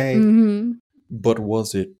Morrison, okay? Mm-hmm. But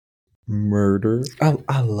was it murder?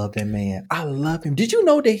 I love that man. I love him. Did you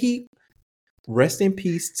know that he, rest in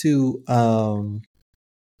peace to,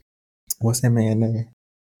 what's that man name?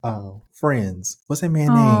 Friends. What's that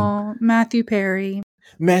man name? Matthew Perry.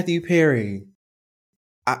 Matthew Perry.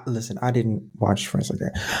 Listen, I didn't watch Friends like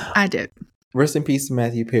that. I did. Rest in peace to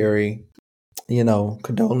Matthew Perry. You know,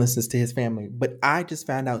 condolences to his family. But I just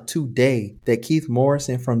found out today that Keith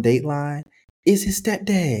Morrison from Dateline is his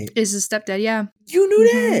stepdad. Yeah. You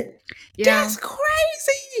knew that? Yeah. That's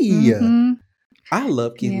crazy. Mm-hmm. I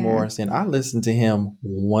love Keith Morrison. I listen to him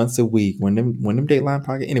once a week when them Dateline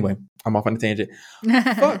podcast. Anyway, I'm off on a tangent.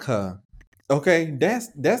 Fuck her. Okay,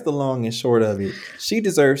 that's the long and short of it. She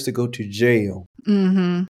deserves to go to jail.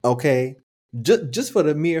 Mm-hmm. Okay, just for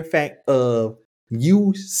the mere fact of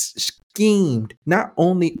you schemed not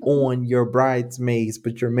only on your bridesmaids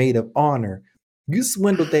but your maid of honor. You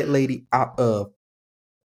swindled that lady out of,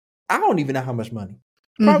 I don't even know how much money.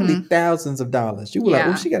 Probably thousands of dollars. You were like,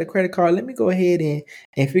 oh, she got a credit card. Let me go ahead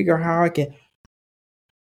and figure out how I can.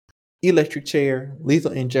 Electric chair,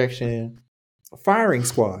 lethal injection, firing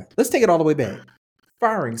squad. Let's take it all the way back.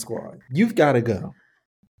 Firing squad. You've got to go.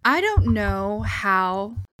 I don't know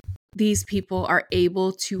how these people are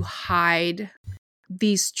able to hide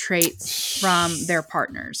these traits from their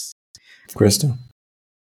partners. Crystal.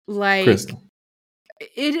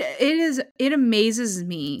 It amazes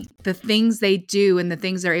me the things they do and the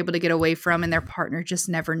things they're able to get away from, and their partner just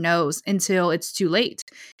never knows until it's too late.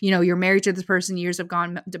 You know, you're married to this person, years have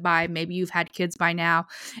gone by, maybe you've had kids by now,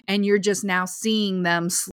 and you're just now seeing them,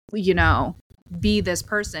 you know, be this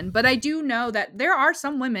person. But I do know that there are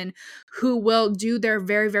some women who will do their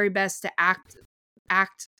very, very best to act,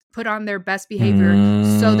 put on their best behavior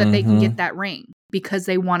so that they can get that ring because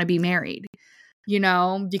they want to be married, you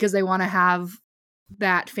know, because they want to have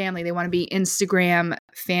that family. They want to be Instagram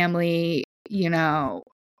family, you know,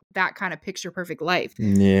 that kind of picture perfect life.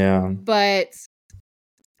 Yeah. But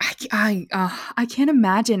I can't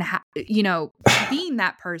imagine how, you know, being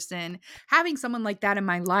that person, having someone like that in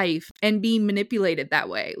my life and being manipulated that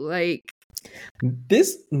way. Like,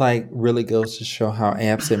 this like really goes to show how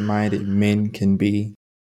absent-minded men can be,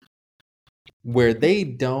 where they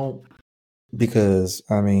don't, because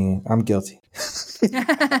I mean, I'm guilty.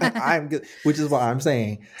 I'm good, which is why I'm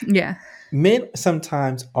saying, yeah, men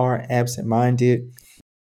sometimes are absent-minded,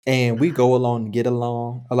 and we go along to get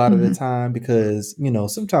along a lot of the time because, you know,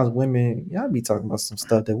 sometimes women, y'all be talking about some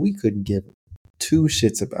stuff that we couldn't give two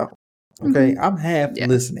shits about. Okay, I'm half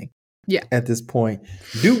listening. Yeah, at this point,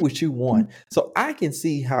 do what you want. So I can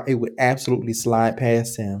see how it would absolutely slide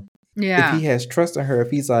past him. Yeah, if he has trust in her,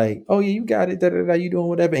 if he's like, oh yeah, you got it, you doing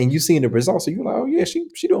whatever, and you seeing the results, so you're like, oh yeah, she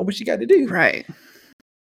doing what she got to do. Right.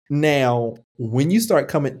 Now, when you start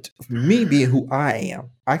coming, me being who I am,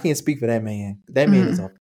 I can't speak for that man. That man is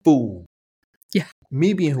a fool. Yeah.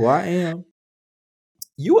 Me being who I am,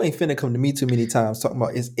 you ain't finna come to me too many times talking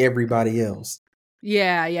about it's everybody else.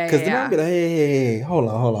 Yeah. Because then I'll be like, hey, hold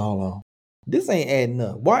on. This ain't adding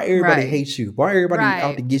up. Why everybody hates you? Why everybody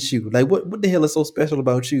out to get you? Like, what the hell is so special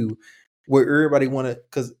about you where everybody want to,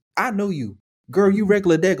 because I know you. Girl, you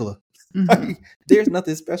regular degler. There's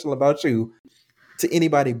nothing special about you to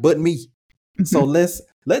anybody but me. So let's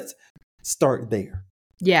start there.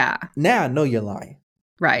 Yeah. Now I know you're lying.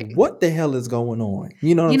 Right. What the hell is going on?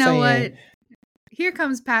 You know what I'm saying? What? Here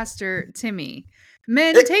comes Pastor Timmy.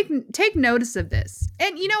 Men, take notice of this.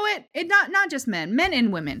 And you know what? It not just men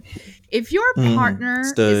and women. If your partner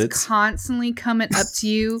is constantly coming up to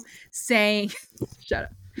you saying, shut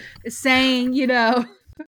up, saying, you know,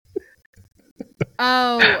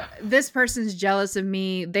 oh, this person's jealous of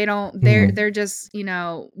me. They're just,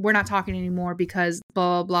 we're not talking anymore because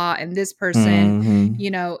blah, blah, blah. And this person,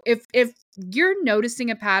 if you're noticing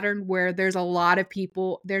a pattern where there's a lot of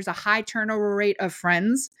people, there's a high turnover rate of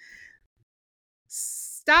friends,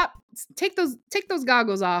 stop, take those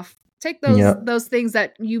goggles off. Take those things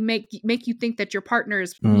that you make you think that your partner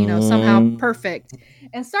is, somehow perfect,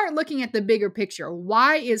 and start looking at the bigger picture.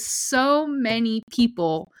 Why is so many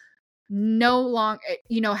people no longer,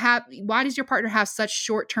 why does your partner have such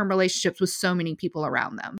short-term relationships with so many people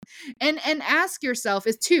around them? And ask yourself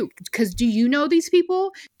because do you know these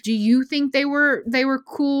people? Do you think they were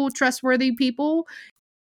cool, trustworthy people?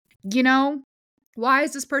 Why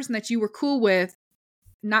is this person that you were cool with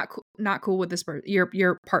not cool with this person,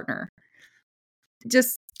 your partner?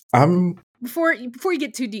 Just before you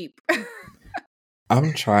get too deep.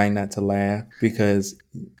 I'm trying not to laugh because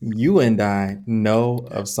you and I know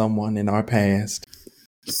of someone in our past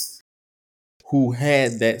who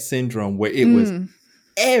had that syndrome where it was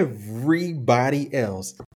everybody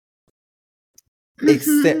else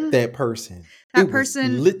except that person. Was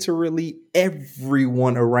literally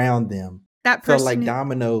everyone around them. That person felt like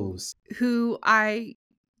dominoes. Who I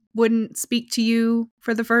wouldn't speak to you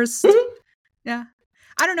for the first. Yeah.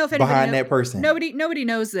 I don't know if anybody behind that person. Nobody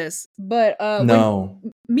knows this, but no.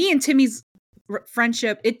 when me and Timmy's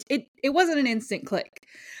friendship, it wasn't an instant click.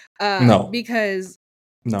 No, because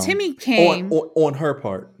Timmy came on her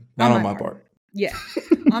part, not on my part. Yeah,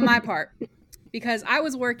 on my part, because I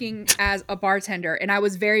was working as a bartender and I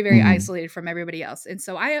was very, very isolated from everybody else, and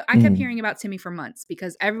so I kept hearing about Timmy for months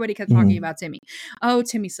because everybody kept talking about Timmy. Oh,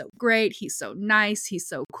 Timmy's so great. He's so nice. He's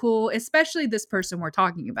so cool. Especially this person we're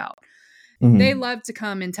talking about. They love to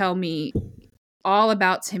come and tell me all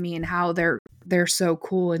about Timmy and how they're so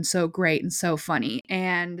cool and so great and so funny.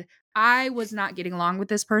 And I was not getting along with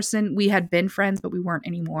this person. We had been friends, but we weren't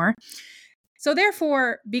anymore. So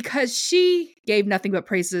therefore, because she gave nothing but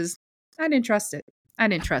praises, I didn't trust it. I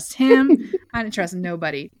didn't trust him. I didn't trust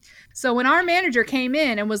nobody. So when our manager came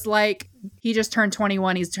in and was like, he just turned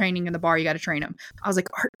 21. He's training in the bar. You got to train him. I was like,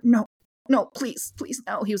 no, please,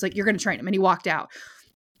 no. He was like, you're going to train him. And he walked out.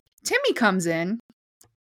 Timmy comes in.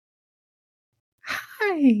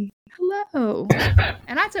 Hi, hello.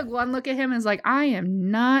 And I took one look at him and was like, I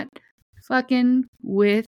am not fucking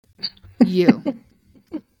with you.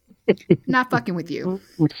 Not fucking with you.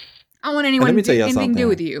 I don't want anyone to do anything to do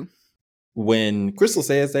with you. When Crystal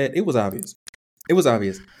says that, it was obvious.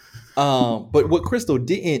 But what Crystal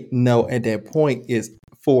didn't know at that point is,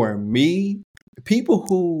 for me, people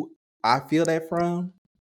who I feel that from,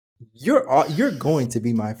 you're going to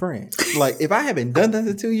be my friend. Like, if I haven't done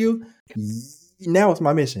nothing to you, now it's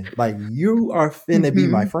my mission. Like, you are finna be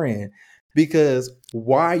my friend, because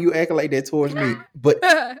why are you acting like that towards me? But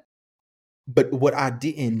what I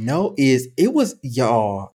didn't know is it was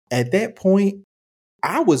y'all at that point.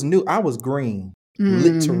 I was new. I was green.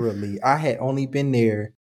 Literally, I had only been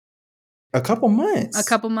there a couple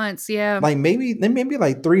months. Yeah, like maybe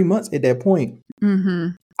like 3 months at that point.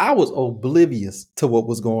 I was oblivious to what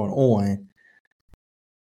was going on.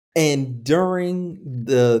 And during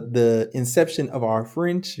the inception of our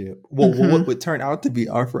friendship, what would turn out to be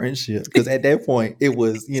our friendship, because at that point it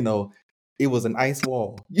was, it was an ice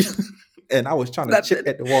wall. And I was trying to chip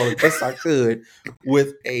at the wall as best I could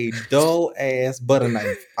with a dull ass butter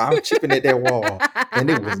knife. I'm chipping at that wall and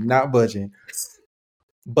it was not budging.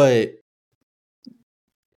 But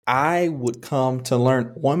I would come to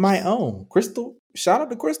learn on my own. Crystal, shout out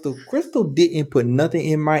to Crystal. Crystal didn't put nothing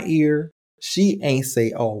in my ear. She ain't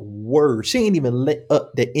say a word. She ain't even let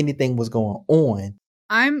up that anything was going on.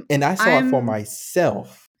 And I saw it for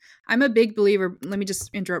myself. I'm a big believer. Let me just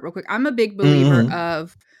interrupt real quick. I'm a big believer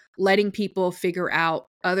of letting people figure out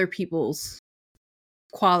other people's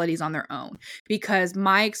qualities on their own, because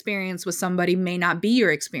my experience with somebody may not be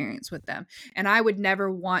your experience with them. And I would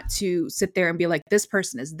never want to sit there and be like, this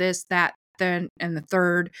person is this, that, then, and the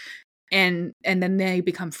third. And then they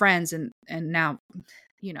become friends. And now,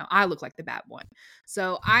 I look like the bad one.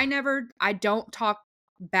 So I don't talk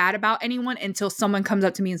bad about anyone until someone comes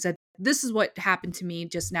up to me and said, this is what happened to me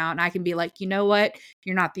just now. And I can be like, you know what?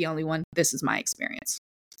 You're not the only one. This is my experience.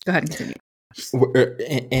 Go ahead and continue.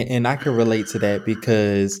 And I can relate to that,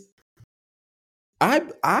 because I'm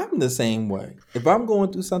the same way. If I'm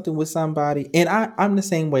going through something with somebody, and I'm the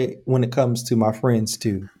same way when it comes to my friends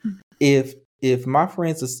too. If my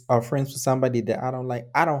friends are friends with somebody that I don't like,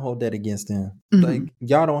 I don't hold that against them. Like,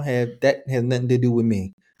 y'all don't have that, has nothing to do with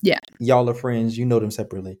me. Yeah. Y'all are friends, you know them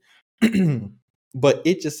separately. But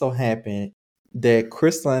it just so happened that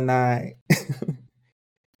Crystal and I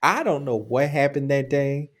don't know what happened that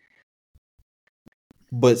day,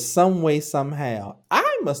 But some way, somehow,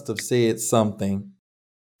 I must have said something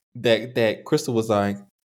that Crystal was like,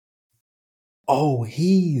 "Oh,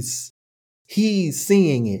 he's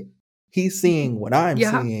seeing it. He's seeing what I'm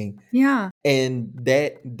Yeah. seeing." Yeah. And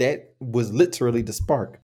that was literally the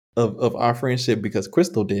spark of our friendship, because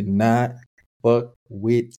Crystal did not fuck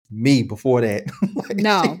with me before that. Like,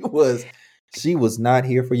 No. she was not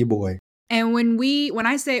here for your boy. And when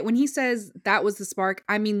he says that was the spark,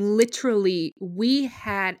 I mean, literally, we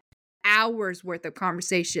had hours worth of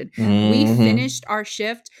conversation. We finished our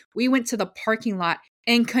shift. We went to the parking lot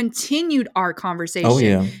and continued our conversation. Oh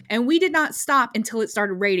yeah. And we did not stop until it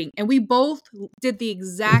started raining. And we both did the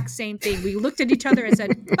exact same thing. We looked at each other and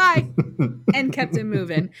said, bye, and kept it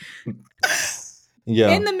moving.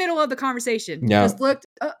 Yeah. In the middle of the conversation. Yeah. Just looked,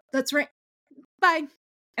 that's right. Bye.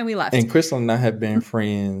 And we left. And Crystal and I have been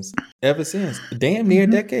friends ever since. Damn near a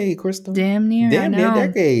decade, Crystal. Damn near a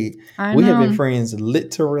decade. We have been friends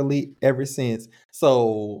literally ever since.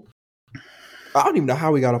 So I don't even know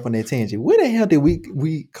how we got off on that tangent. Where the hell did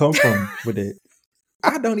we come from with it?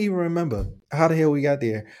 I don't even remember how the hell we got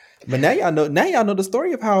there. But now y'all know the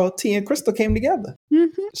story of how T and Crystal came together.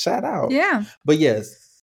 Mm-hmm. Shout out. Yeah. But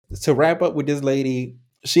yes, to wrap up with this lady,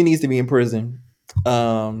 she needs to be in prison.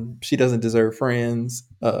 She doesn't deserve friends.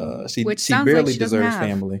 She barely deserves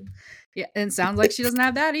family. Yeah, and sounds like she doesn't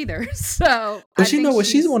have that either. So, but you know what?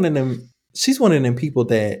 She's one of them. She's one of them people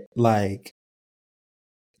that, like,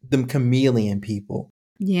 them chameleon people.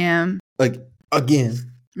 Yeah. Like,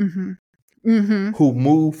 again, who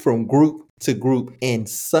move from group to group and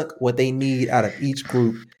suck what they need out of each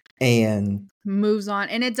group and moves on,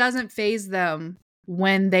 and it doesn't faze them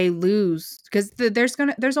when they lose, because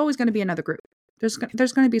there's always gonna be another group. There's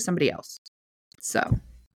gonna be somebody else. So,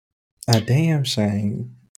 a damn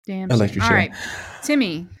shame. Damn shame. All right,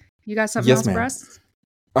 Timmy, you got something else for us?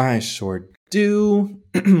 I sure do.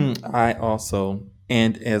 I also,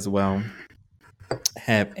 and as well,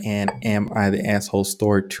 have an Am I the Asshole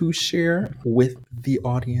story to share with the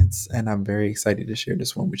audience, and I'm very excited to share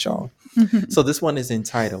this one with y'all. So this one is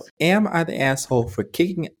entitled, Am I the Asshole for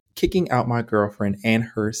kicking out my girlfriend and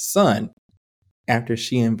her son after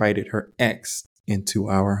she invited her ex into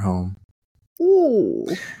our home? Ooh.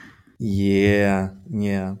 Yeah.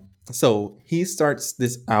 So he starts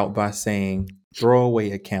this out by saying,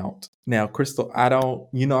 throwaway account. Now, Crystal, I'm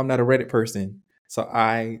not a Reddit person, so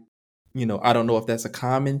I don't know if that's a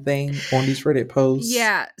common thing on these Reddit posts.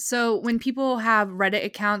 Yeah. So when people have Reddit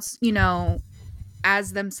accounts,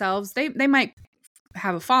 as themselves, they might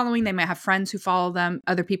have a following. They might have friends who follow them,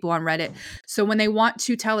 other people on Reddit. So when they want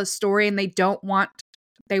to tell a story and they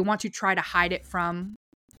want to try to hide it from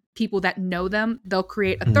people that know them, they'll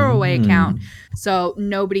create a throwaway account so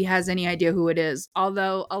nobody has any idea who it is.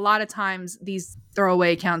 Although a lot of times these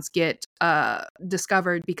throwaway accounts get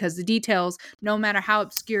discovered because the details, no matter how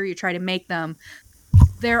obscure you try to make them,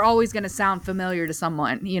 they're always going to sound familiar to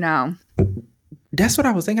someone, That's what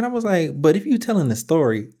I was thinking. I was like, but if you're telling the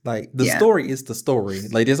story, like the story is the story.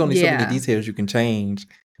 Like there's only so many details you can change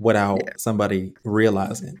without somebody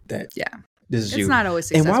realizing that this is you. It's not always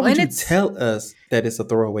successful. And why would you tell us that it's a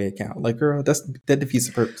throwaway account? Like, girl, that defeats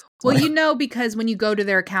the purpose. Well, because when you go to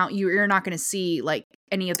their account, you're not going to see like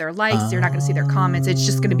any of their likes. You're not going to see their comments. It's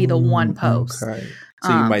just going to be the one post. Okay. So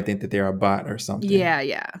you might think that they're a bot or something.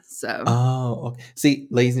 Yeah. So. Oh, okay. See,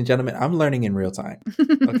 ladies and gentlemen, I'm learning in real time.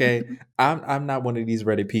 Okay, I'm not one of these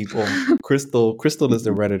Reddit people. Crystal is the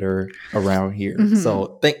Redditor around here.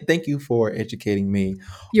 So thank you for educating me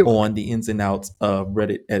on the ins and outs of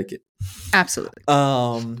Reddit etiquette. Absolutely.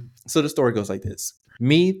 So the story goes like this.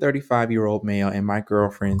 Me, 35-year-old male, and my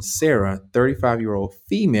girlfriend, Sarah, 35-year-old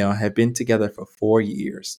female, have been together for 4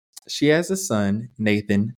 years. She has a son,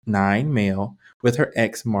 Nathan, 9 male, with her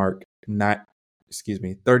ex, Mark,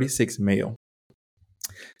 36 male.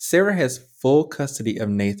 Sarah has full custody of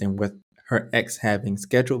Nathan, with her ex having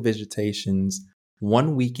scheduled visitations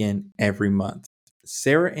 1 weekend every month.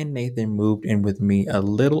 Sarah and Nathan moved in with me a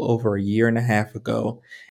little over a year and a half ago,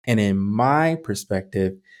 and in my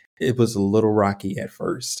perspective, it was a little rocky at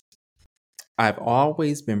first. I've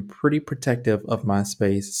always been pretty protective of my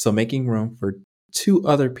space, so making room for 2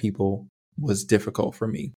 other people was difficult for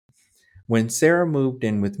me. When Sarah moved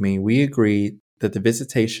in with me, we agreed that the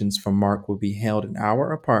visitations from Mark would be held in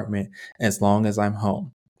our apartment as long as I'm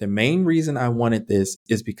home. The main reason I wanted this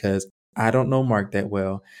is because I don't know Mark that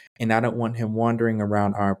well, and I don't want him wandering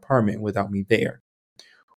around our apartment without me there.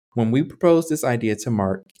 When we proposed this idea to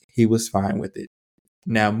Mark, he was fine with it.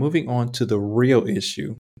 Now, moving on to the real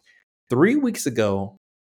issue. 3 weeks ago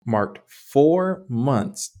marked 4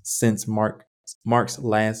 months since Mark Mark's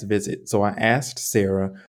last visit, so I asked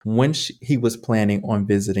Sarah when he was planning on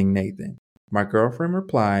visiting Nathan. My girlfriend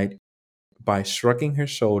replied by shrugging her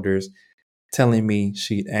shoulders, telling me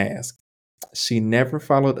she'd ask. She never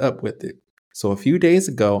followed up with it. So a few days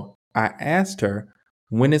ago, I asked her,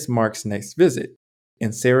 when is Mark's next visit?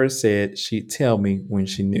 And Sarah said she'd tell me when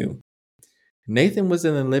she knew. Nathan was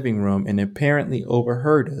in the living room and apparently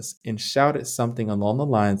overheard us and shouted something along the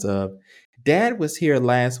lines of, Dad was here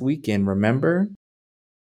last weekend, remember?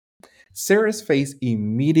 Sarah's face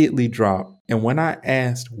immediately dropped, and when I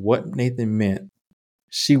asked what Nathan meant,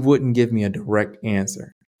 she wouldn't give me a direct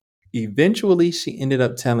answer. Eventually, she ended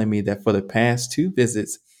up telling me that for the past 2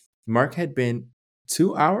 visits, Mark had been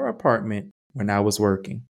to our apartment when I was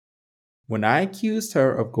working. When I accused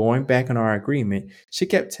her of going back on our agreement, she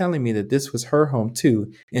kept telling me that this was her home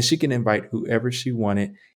too, and she could invite whoever she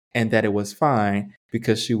wanted, and that it was fine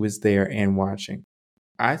because she was there and watching.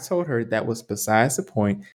 I told her that was besides the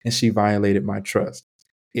point, and she violated my trust.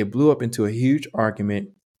 It blew up into a huge argument,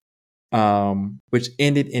 which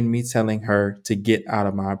ended in me telling her to get out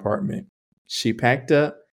of my apartment. She packed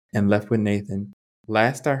up and left with Nathan.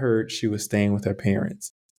 Last I heard, she was staying with her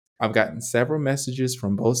parents. I've gotten several messages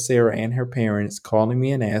from both Sarah and her parents calling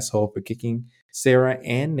me an asshole for kicking Sarah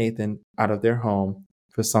and Nathan out of their home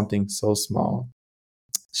for something so small.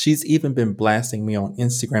 She's even been blasting me on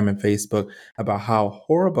Instagram and Facebook about how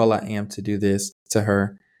horrible I am to do this to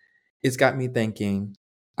her. It's got me thinking,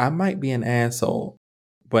 I might be an asshole,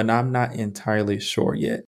 but I'm not entirely sure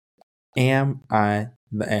yet. Am I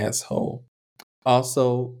the asshole?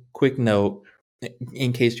 Also, quick note,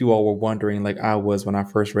 in case you all were wondering, like I was when I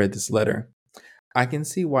first read this letter, I can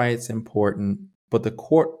see why it's important, but the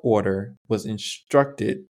court order was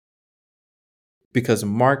instructed because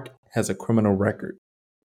Mark has a criminal record.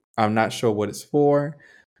 I'm not sure what it's for,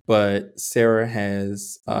 but Sarah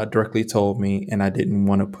has directly told me, and I didn't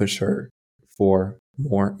want to push her for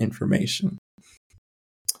more information.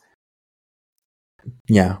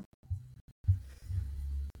 Yeah.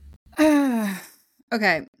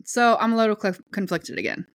 Okay, so I'm a little conflicted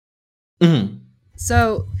again. Mm-hmm.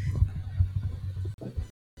 So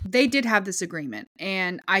they did have this agreement,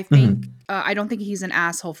 and I think I don't think he's an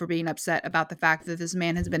asshole for being upset about the fact that this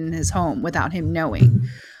man has been in his home without him knowing.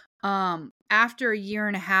 After a year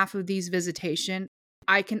and a half of these visitation,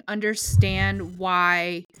 I can understand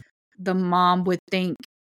why the mom would think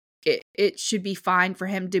it should be fine for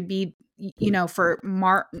him to be, for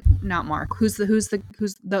not Mark, who's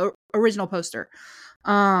the original poster,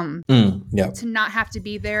 to not have to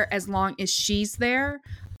be there as long as she's there.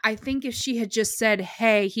 I think if she had just said,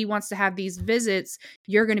 hey, he wants to have these visits,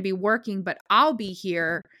 you're going to be working, but I'll be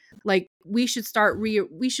here. Like we should start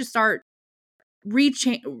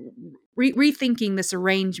rethinking this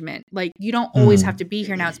arrangement. Like you don't always have to be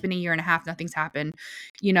here now. It's been a year and a half. Nothing's happened.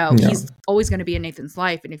 He's always going to be in Nathan's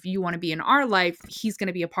life. And if you want to be in our life, he's going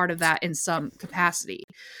to be a part of that in some capacity.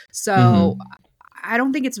 So I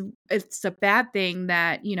don't think it's a bad thing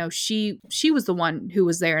that, she was the one who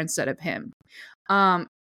was there instead of him.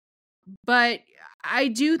 But I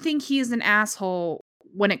do think he is an asshole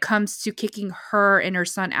when it comes to kicking her and her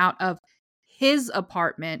son out of his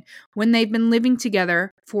apartment when they've been living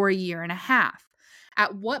together for a year and a half.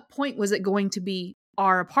 At what point was it going to be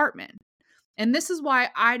our apartment? And this is why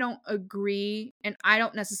I don't agree, and I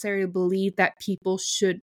don't necessarily believe that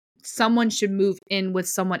someone should move in with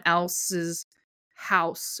someone else's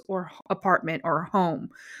house or apartment or home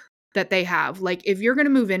that they have. Like if you're going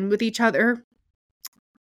to move in with each other,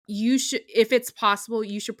 you should, if it's possible,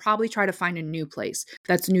 you should probably try to find a new place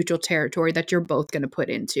that's neutral territory that you're both going to put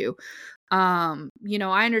into.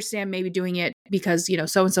 I understand maybe doing it because,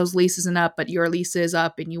 so-and-so's lease isn't up, but your lease is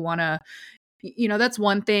up and you want to, that's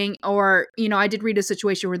one thing. Or, I did read a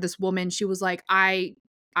situation where this woman, she was like, I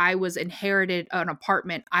was inherited an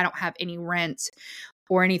apartment. I don't have any rent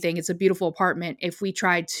or anything. It's a beautiful apartment. If we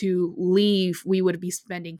tried to leave, we would be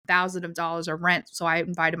spending thousands of dollars of rent. So I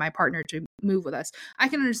invited my partner to move with us. I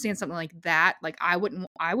can understand something like that. Like I would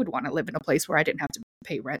want to live in a place where I didn't have to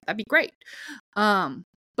pay rent. That'd be great.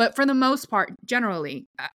 But for the most part, generally,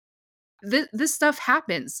 this stuff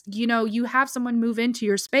happens. You have someone move into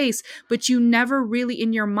your space, but you never really,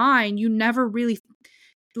 in your mind, you never really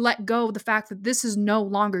let go of the fact that this is no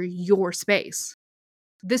longer your space.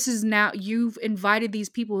 This is now, you've invited these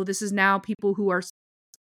people. This is now people who are,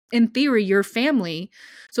 in theory, your family.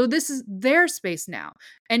 So this is their space now.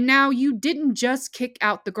 And now you didn't just kick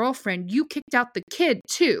out the girlfriend, you kicked out the kid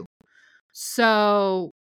too.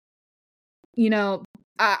 So,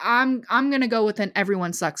 I'm going to go with an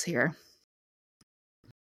everyone sucks here.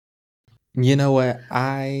 You know what?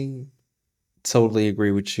 I totally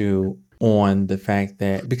agree with you on the fact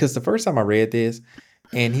that, because the first time I read this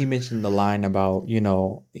and he mentioned the line about,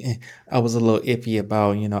 I was a little iffy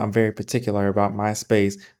about, I'm very particular about my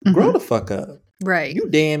space. Grow the fuck up. Right. You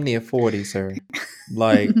damn near 40, sir.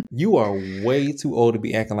 Like, you are way too old to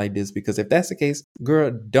be acting like this, because if that's the case,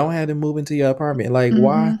 girl, don't have to move into your apartment. Like,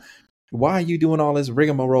 why are you doing all this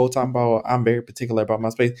rigmarole talking about I'm very particular about my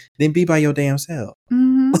space? Then be by your damn self.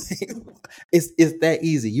 It's that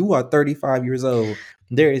easy. You are 35 years old.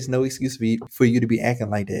 There is no excuse for you to be acting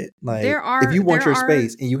like that. Like, if you want your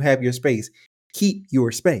space and you have your space, keep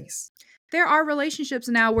your space. There are relationships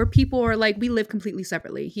now where people are like, we live completely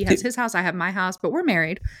separately. He has his house, I have my house, but we're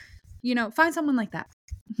married. Find someone like that.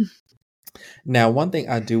 Now, one thing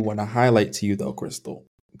I do want to highlight to you, though, Crystal,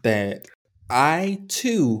 that I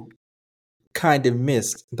too kind of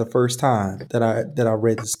missed the first time that I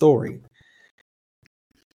read the story.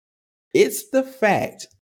 It's the fact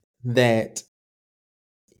that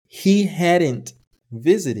he hadn't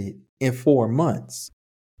visited in 4 months.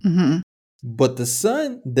 But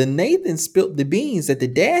the Nathan spilled the beans that the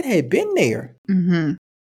dad had been there.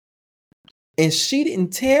 And she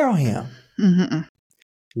didn't tell him.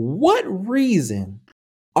 What reason,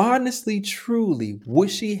 honestly, truly,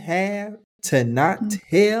 would she have to not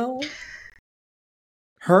tell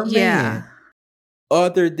her man,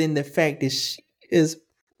 other than the fact that she is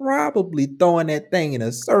probably throwing that thing in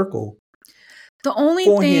a circle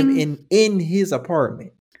for him in his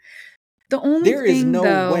apartment? There is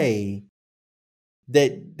no way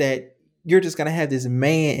that you're just gonna have this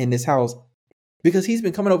man in this house, because he's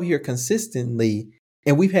been coming over here consistently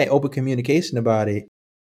and we've had open communication about it.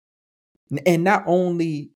 And not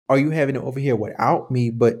only are you having it over here without me,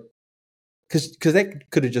 but because that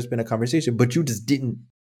could have just been a conversation, but you just didn't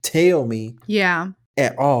tell me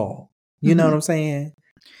at all. You know what I'm saying?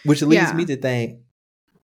 Which leads me to think,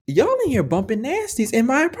 y'all in here bumping nasties in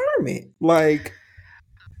my apartment. Like,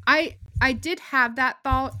 I did have that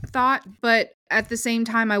thought, but at the same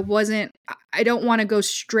time, I don't want to go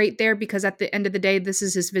straight there, because at the end of the day, this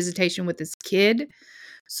is his visitation with his kid.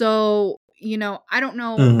 So, I don't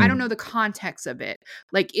know. I don't know the context of it.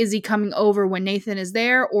 Like, is he coming over when Nathan is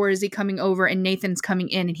there, or is he coming over and Nathan's coming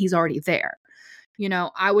in and he's already there?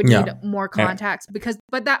 I would need more context,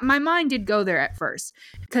 but that my mind did go there at first,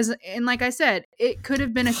 and like I said, it could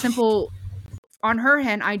have been a simple, on her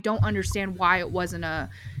hand, I don't understand why it wasn't a,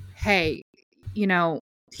 hey,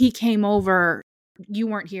 he came over, you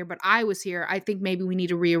weren't here, but I was here. I think maybe we need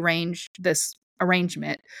to rearrange this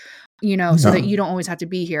arrangement, so that you don't always have to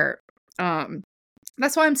be here.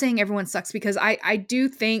 That's why I'm saying everyone sucks, because I do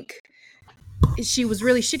think she was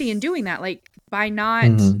really shitty in doing that, like, by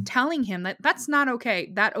not telling him that's not okay.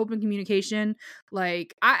 That open communication,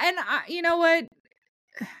 like, you know what?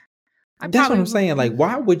 That's what I'm saying. Like,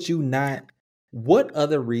 why would you not? What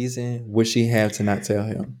other reason would she have to not tell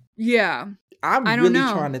him? Yeah. I'm really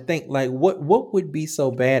trying to think, like, what would be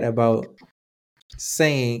so bad about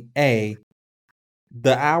saying, hey,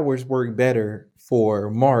 the hours work better for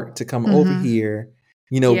Mark to come over here,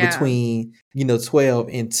 between, 12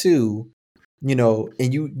 and 2,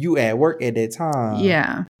 and you at work at that time.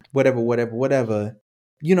 Yeah. Whatever.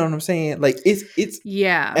 You know what I'm saying? Like, it's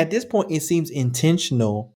at this point, it seems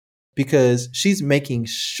intentional, because she's making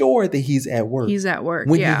sure that he's at work. He's at work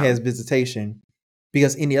when he has visitation,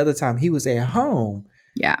 because any other time he was at home.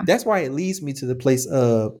 Yeah. That's why it leads me to the place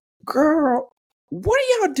of, girl, what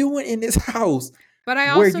are y'all doing in this house? But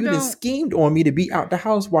I where also you done schemed on me to be out the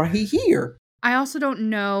house while he here. I also don't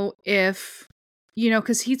know if,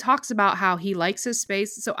 because he talks about how he likes his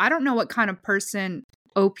space. So I don't know what kind of person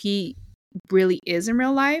OP really is in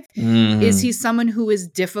real life. Is he someone who is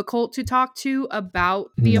difficult to talk to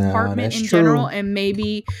about the apartment in general? And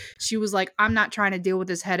maybe she was like, I'm not trying to deal with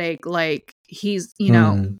this headache. Like, he's,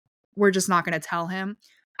 we're just not going to tell him.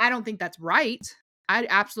 I don't think that's right. I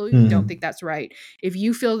absolutely don't think that's right. If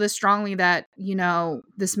you feel this strongly that,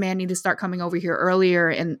 this man needs to start coming over here earlier,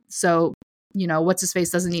 and so, what's his face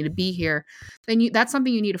doesn't need to be here, then that's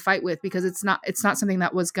something you need to fight with, because it's not something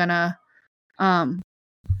that was gonna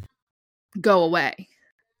go away.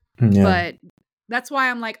 But that's why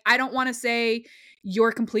I'm like, I don't want to say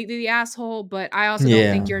you're completely the asshole, but I also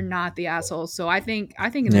don't think you're not the asshole. So I think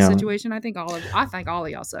in this situation, I think all of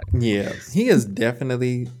y'all suck. Yeah, he is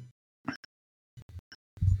definitely.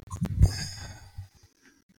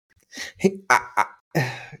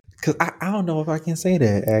 Because I don't know if I can say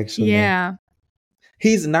that, actually. Yeah.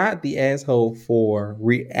 He's not the asshole for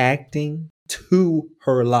reacting to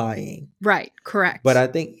her lying. Right. Correct. But I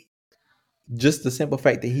think just the simple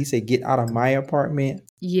fact that he said, get out of my apartment.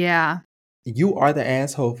 Yeah. You are the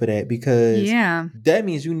asshole for that, because that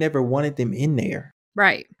means you never wanted them in there.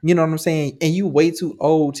 Right. You know what I'm saying? And you way too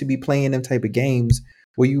old to be playing them type of games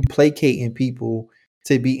where you placating people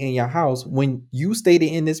to be in your house. When you stated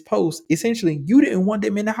in this post, essentially you didn't want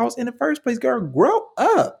them in the house in the first place. Girl, grow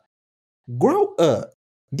up. Grow up.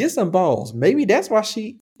 Get some balls. Maybe that's why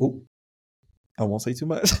she. Ooh, I won't say too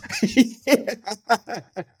much.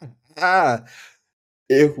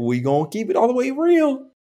 If we gonna keep it all the way real,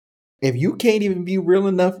 if you can't even be real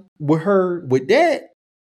enough with her with that,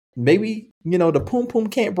 maybe the poom poom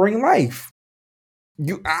can't bring life.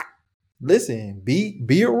 Listen,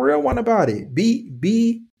 be a real one about it.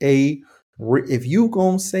 If you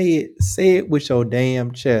gonna say it with your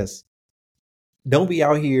damn chest. Don't be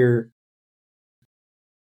out here.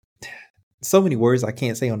 So many words I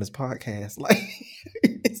can't say on this podcast. Like,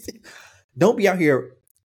 don't be out here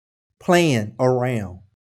playing around.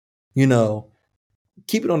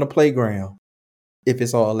 Keep it on the playground. If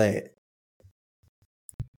it's all that.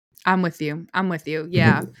 I'm with you.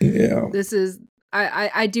 Yeah. Yeah. This is.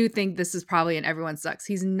 I do think this is probably an everyone sucks.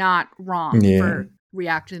 He's not wrong for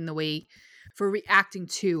reacting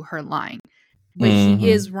to her lying, but he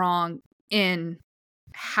is wrong in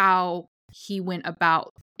how he went about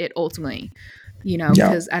it ultimately.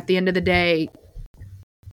 Because at the end of the day,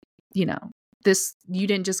 you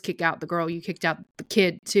didn't just kick out the girl, you kicked out the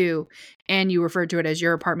kid too, and you referred to it as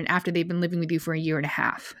your apartment after they've been living with you for a year and a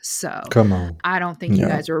half. So come on, I don't think you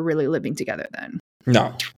guys were really living together then.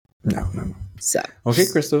 No. So okay,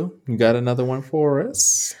 Crystal, you got another one for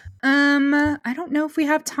us? I don't know if we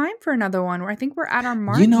have time for another one. I think we're at our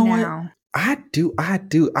mark now. What? I do.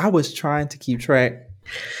 I was trying to keep track,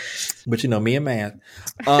 but me and math.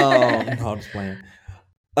 No, I'm just playing.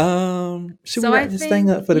 Should we wrap this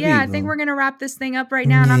thing up for the people? I think we're gonna wrap this thing up right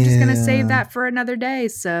now, and I'm just gonna save that for another day.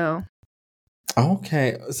 So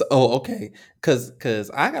okay. Okay. Cause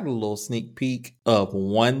I got a little sneak peek of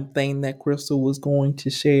one thing that Crystal was going to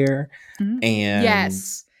share. Mm-hmm. And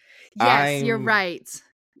yes, you're right.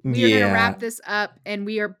 We are gonna wrap this up, and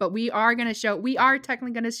we are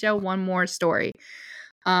technically gonna show one more story.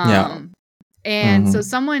 And so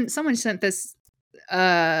someone sent this,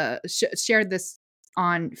 shared this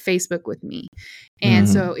on Facebook with me. And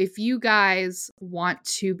so if you guys want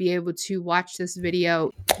to be able to watch this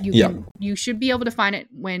video, you should be able to find it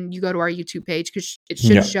when you go to our YouTube page, because it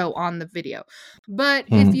should show on the video. But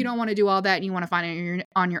if you don't want to do all that and you want to find it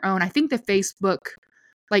on your own, I think the Facebook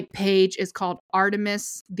page is called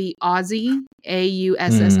Artemis the Aussie,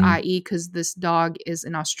 AUSSIE, because this dog is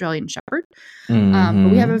an Australian Shepherd. But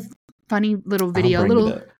we have a funny little video,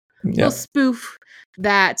 little spoof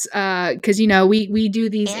that because we do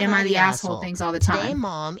these Am I the Asshole things all the time. Today,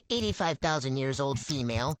 Mom, 85,000 years old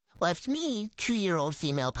female, left me, 2-year-old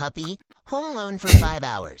female puppy, home alone for 5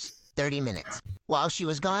 hours, 30 minutes. While she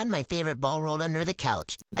was gone, my favorite ball rolled under the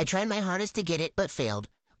couch. I tried my hardest to get it, but failed.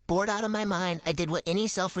 Bored out of my mind, I did what any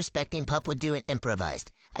self-respecting pup would do and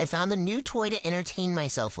improvised. I found a new toy to entertain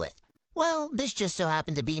myself with. Well, this just so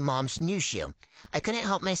happened to be Mom's new shoe. I couldn't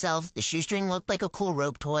help myself. The shoestring looked like a cool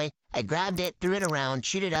rope toy. I grabbed it, threw it around,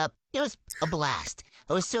 chewed it up. It was a blast.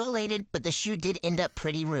 I was so elated, but the shoe did end up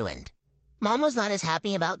pretty ruined. Mom was not as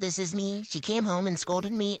happy about this as me. She came home and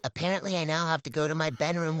scolded me. Apparently, I now have to go to my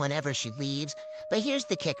bedroom whenever she leaves. But here's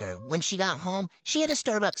the kicker. When she got home, she had a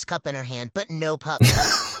Starbucks cup in her hand, but no Pup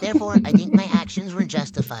Cup. Therefore, I think my actions were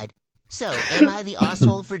justified. So, am I the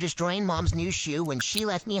asshole for destroying Mom's new shoe when she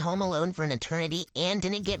left me home alone for an eternity and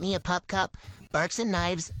didn't get me a Pup Cup? Barks and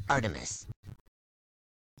Knives, Artemis.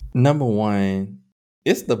 Number one,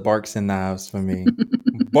 it's the Barks and Knives for me.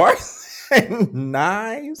 Barks and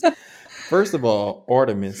Knives? First of all,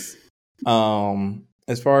 Artemis.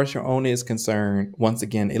 As far as your owner is concerned, once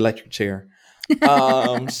again, electric chair.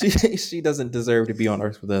 She doesn't deserve to be on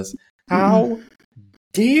Earth with us. How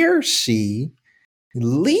dare she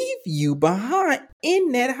leave you behind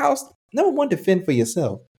in that house? Number one, defend for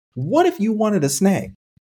yourself. What if you wanted a snack?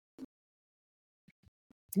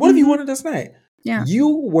 What if you wanted a snack? Yeah. You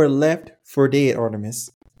were left for dead, Artemis.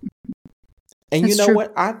 And That's you know true.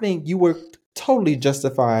 What? I think you were totally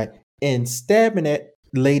justified in stabbing that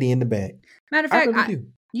lady in the back. Matter of fact,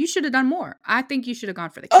 you should have done more. I think you should have gone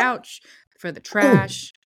for the couch, for the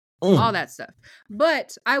trash, all that stuff.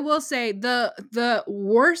 But I will say the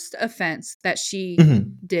worst offense that she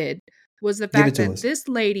did was the fact that this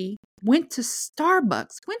lady went to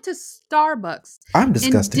Starbucks. I'm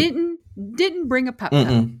disgusted. And didn't bring a Pup Cup.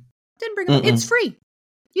 Didn't bring a Pup. It's free.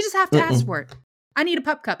 You just have to ask for it. I need a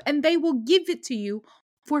Pup Cup, and they will give it to you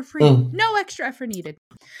for free. No extra effort needed.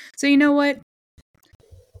 So you know what?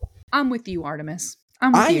 I'm with you, Artemis.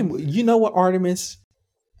 I'm with you. You know what, Artemis?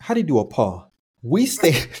 How do you do a paw? We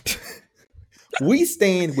stand. We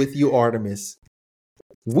stand with you, Artemis.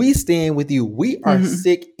 We stand with you. We are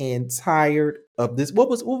sick and tired of this. What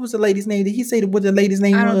was the lady's name? Did he say what the lady's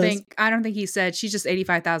name was? I don't think he said. She's just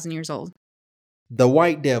 85,000 years old. The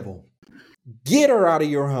white devil. Get her out of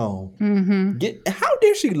your home. How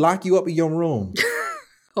dare she lock you up in your room?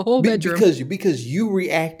 A whole bedroom. Because you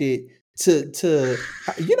reacted to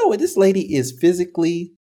you know what, this lady is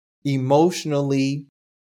physically, emotionally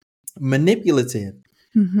manipulative.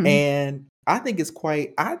 And I think it's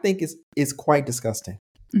quite disgusting.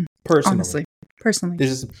 Personally.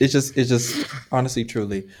 It's just honestly,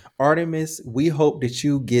 truly. Artemis, we hope that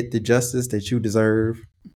you get the justice that you deserve.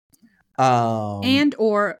 And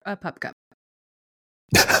or a Pup Cup.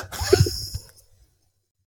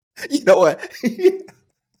 You know what?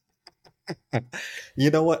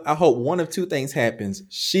 You know what? I hope one of two things happens.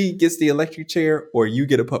 She gets the electric chair or you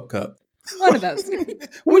get a Pup Cup. One of those.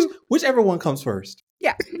 Whichever one comes first.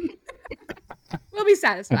 Yeah. We'll be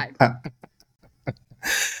satisfied.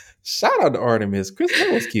 Shout out to Artemis. Chris,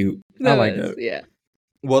 that was cute. I like that. Yeah.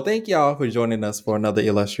 Well, thank y'all for joining us for another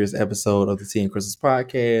illustrious episode of the Tea and Crystals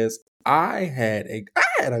podcast. I had a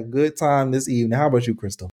good time this evening. How about you,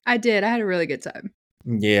 Crystal? I did. I had a really good time.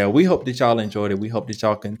 Yeah, we hope that y'all enjoyed it. We hope that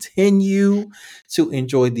y'all continue to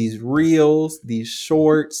enjoy these reels, these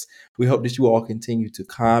shorts. We hope that you all continue to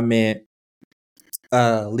comment,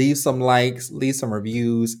 leave some likes, leave some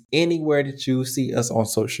reviews anywhere that you see us on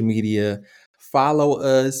social media. Follow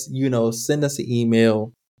us, send us an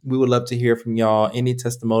email. We would love to hear from y'all. Any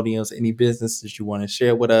testimonials, any business that you want to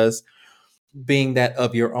share with us, being that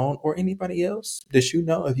of your own or anybody else that you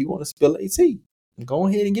know. If you want to spill a tea, go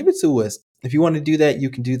ahead and give it to us. If you want to do that, you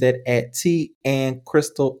can do that at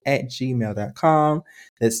teaandcrystal@gmail.com.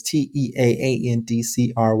 That's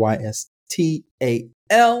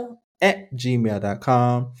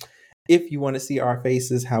teaandcrystal@gmail.com. If you want to see our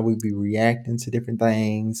faces, how we be reacting to different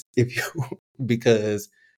things, because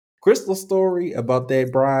Crystal's story about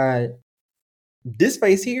that bride, this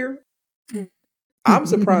face here, I'm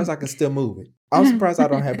surprised I can still move it. I'm surprised I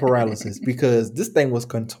don't have paralysis because this thing was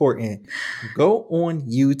contorting. Go on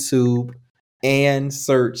YouTube and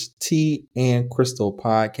search Tea and Crystal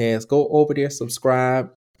Podcast. Go over there,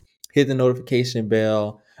 subscribe, hit the notification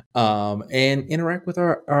bell, and interact with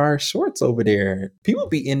our shorts over there. People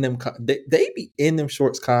be in them, they be in them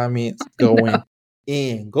shorts comments going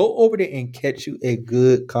in. Go over there and catch you a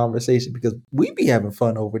good conversation because we be having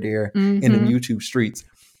fun over there in the YouTube streets.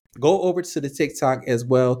 Go over to the TikTok as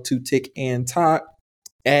well, to Tick and Talk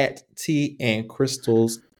at Tea and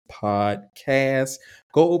Crystals Podcast.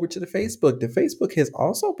 Go over to the Facebook. The Facebook has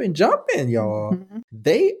also been jumping, y'all.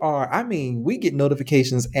 They are, we get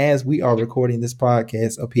notifications as we are recording this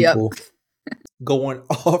podcast of people going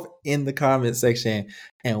off in the comment section,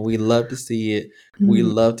 and we love to see it. We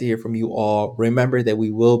love to hear from you all. Remember that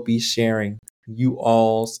we will be sharing you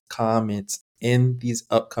all's comments in these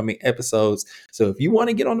upcoming episodes. So if you want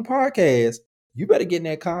to get on the podcast, you better get in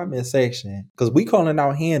that comment section because we calling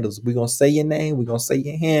out handles. We're going to say your name. We're going to say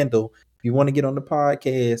your handle. If you want to get on the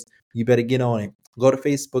podcast, you better get on it. Go to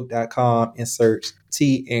facebook.com and search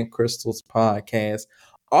Tea and Crystals Podcast.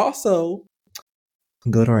 Also,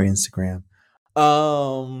 go to our Instagram.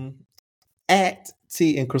 At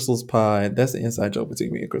Tea and Crystals Pod. That's the inside joke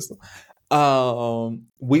between me and Crystal.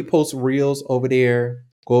 We post reels over there.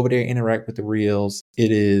 Go over there, interact with the reels.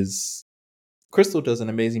 Crystal does an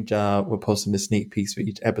amazing job with posting the sneak peeks for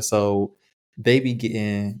each episode. They be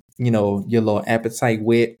getting, your little appetite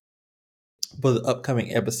whet for the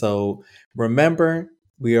upcoming episode. Remember,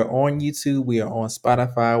 we are on YouTube. We are on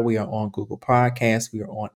Spotify. We are on Google Podcasts. We are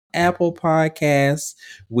on Apple Podcasts.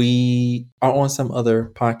 We are on some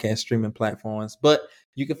other podcast streaming platforms, but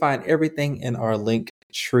you can find everything in our link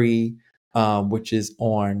tree, which is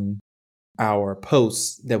on our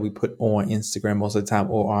posts that we put on Instagram most of the time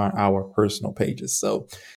or on our personal pages. So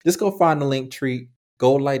just go find the link tree,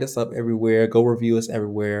 go light us up everywhere, go review us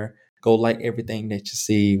everywhere, go like everything that you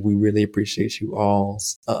see. We really appreciate you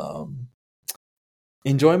all's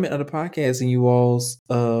enjoyment of the podcast and you all's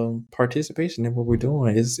participation in what we're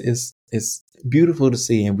doing. It's beautiful to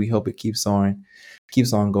see, and we hope it keeps on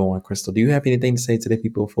going. Crystal, do you have anything to say to the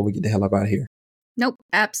people before we get the hell up out of here? Nope,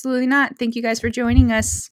 absolutely not. Thank you guys for joining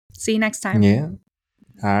us. See you next time. Yeah.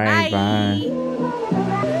 All right. Bye.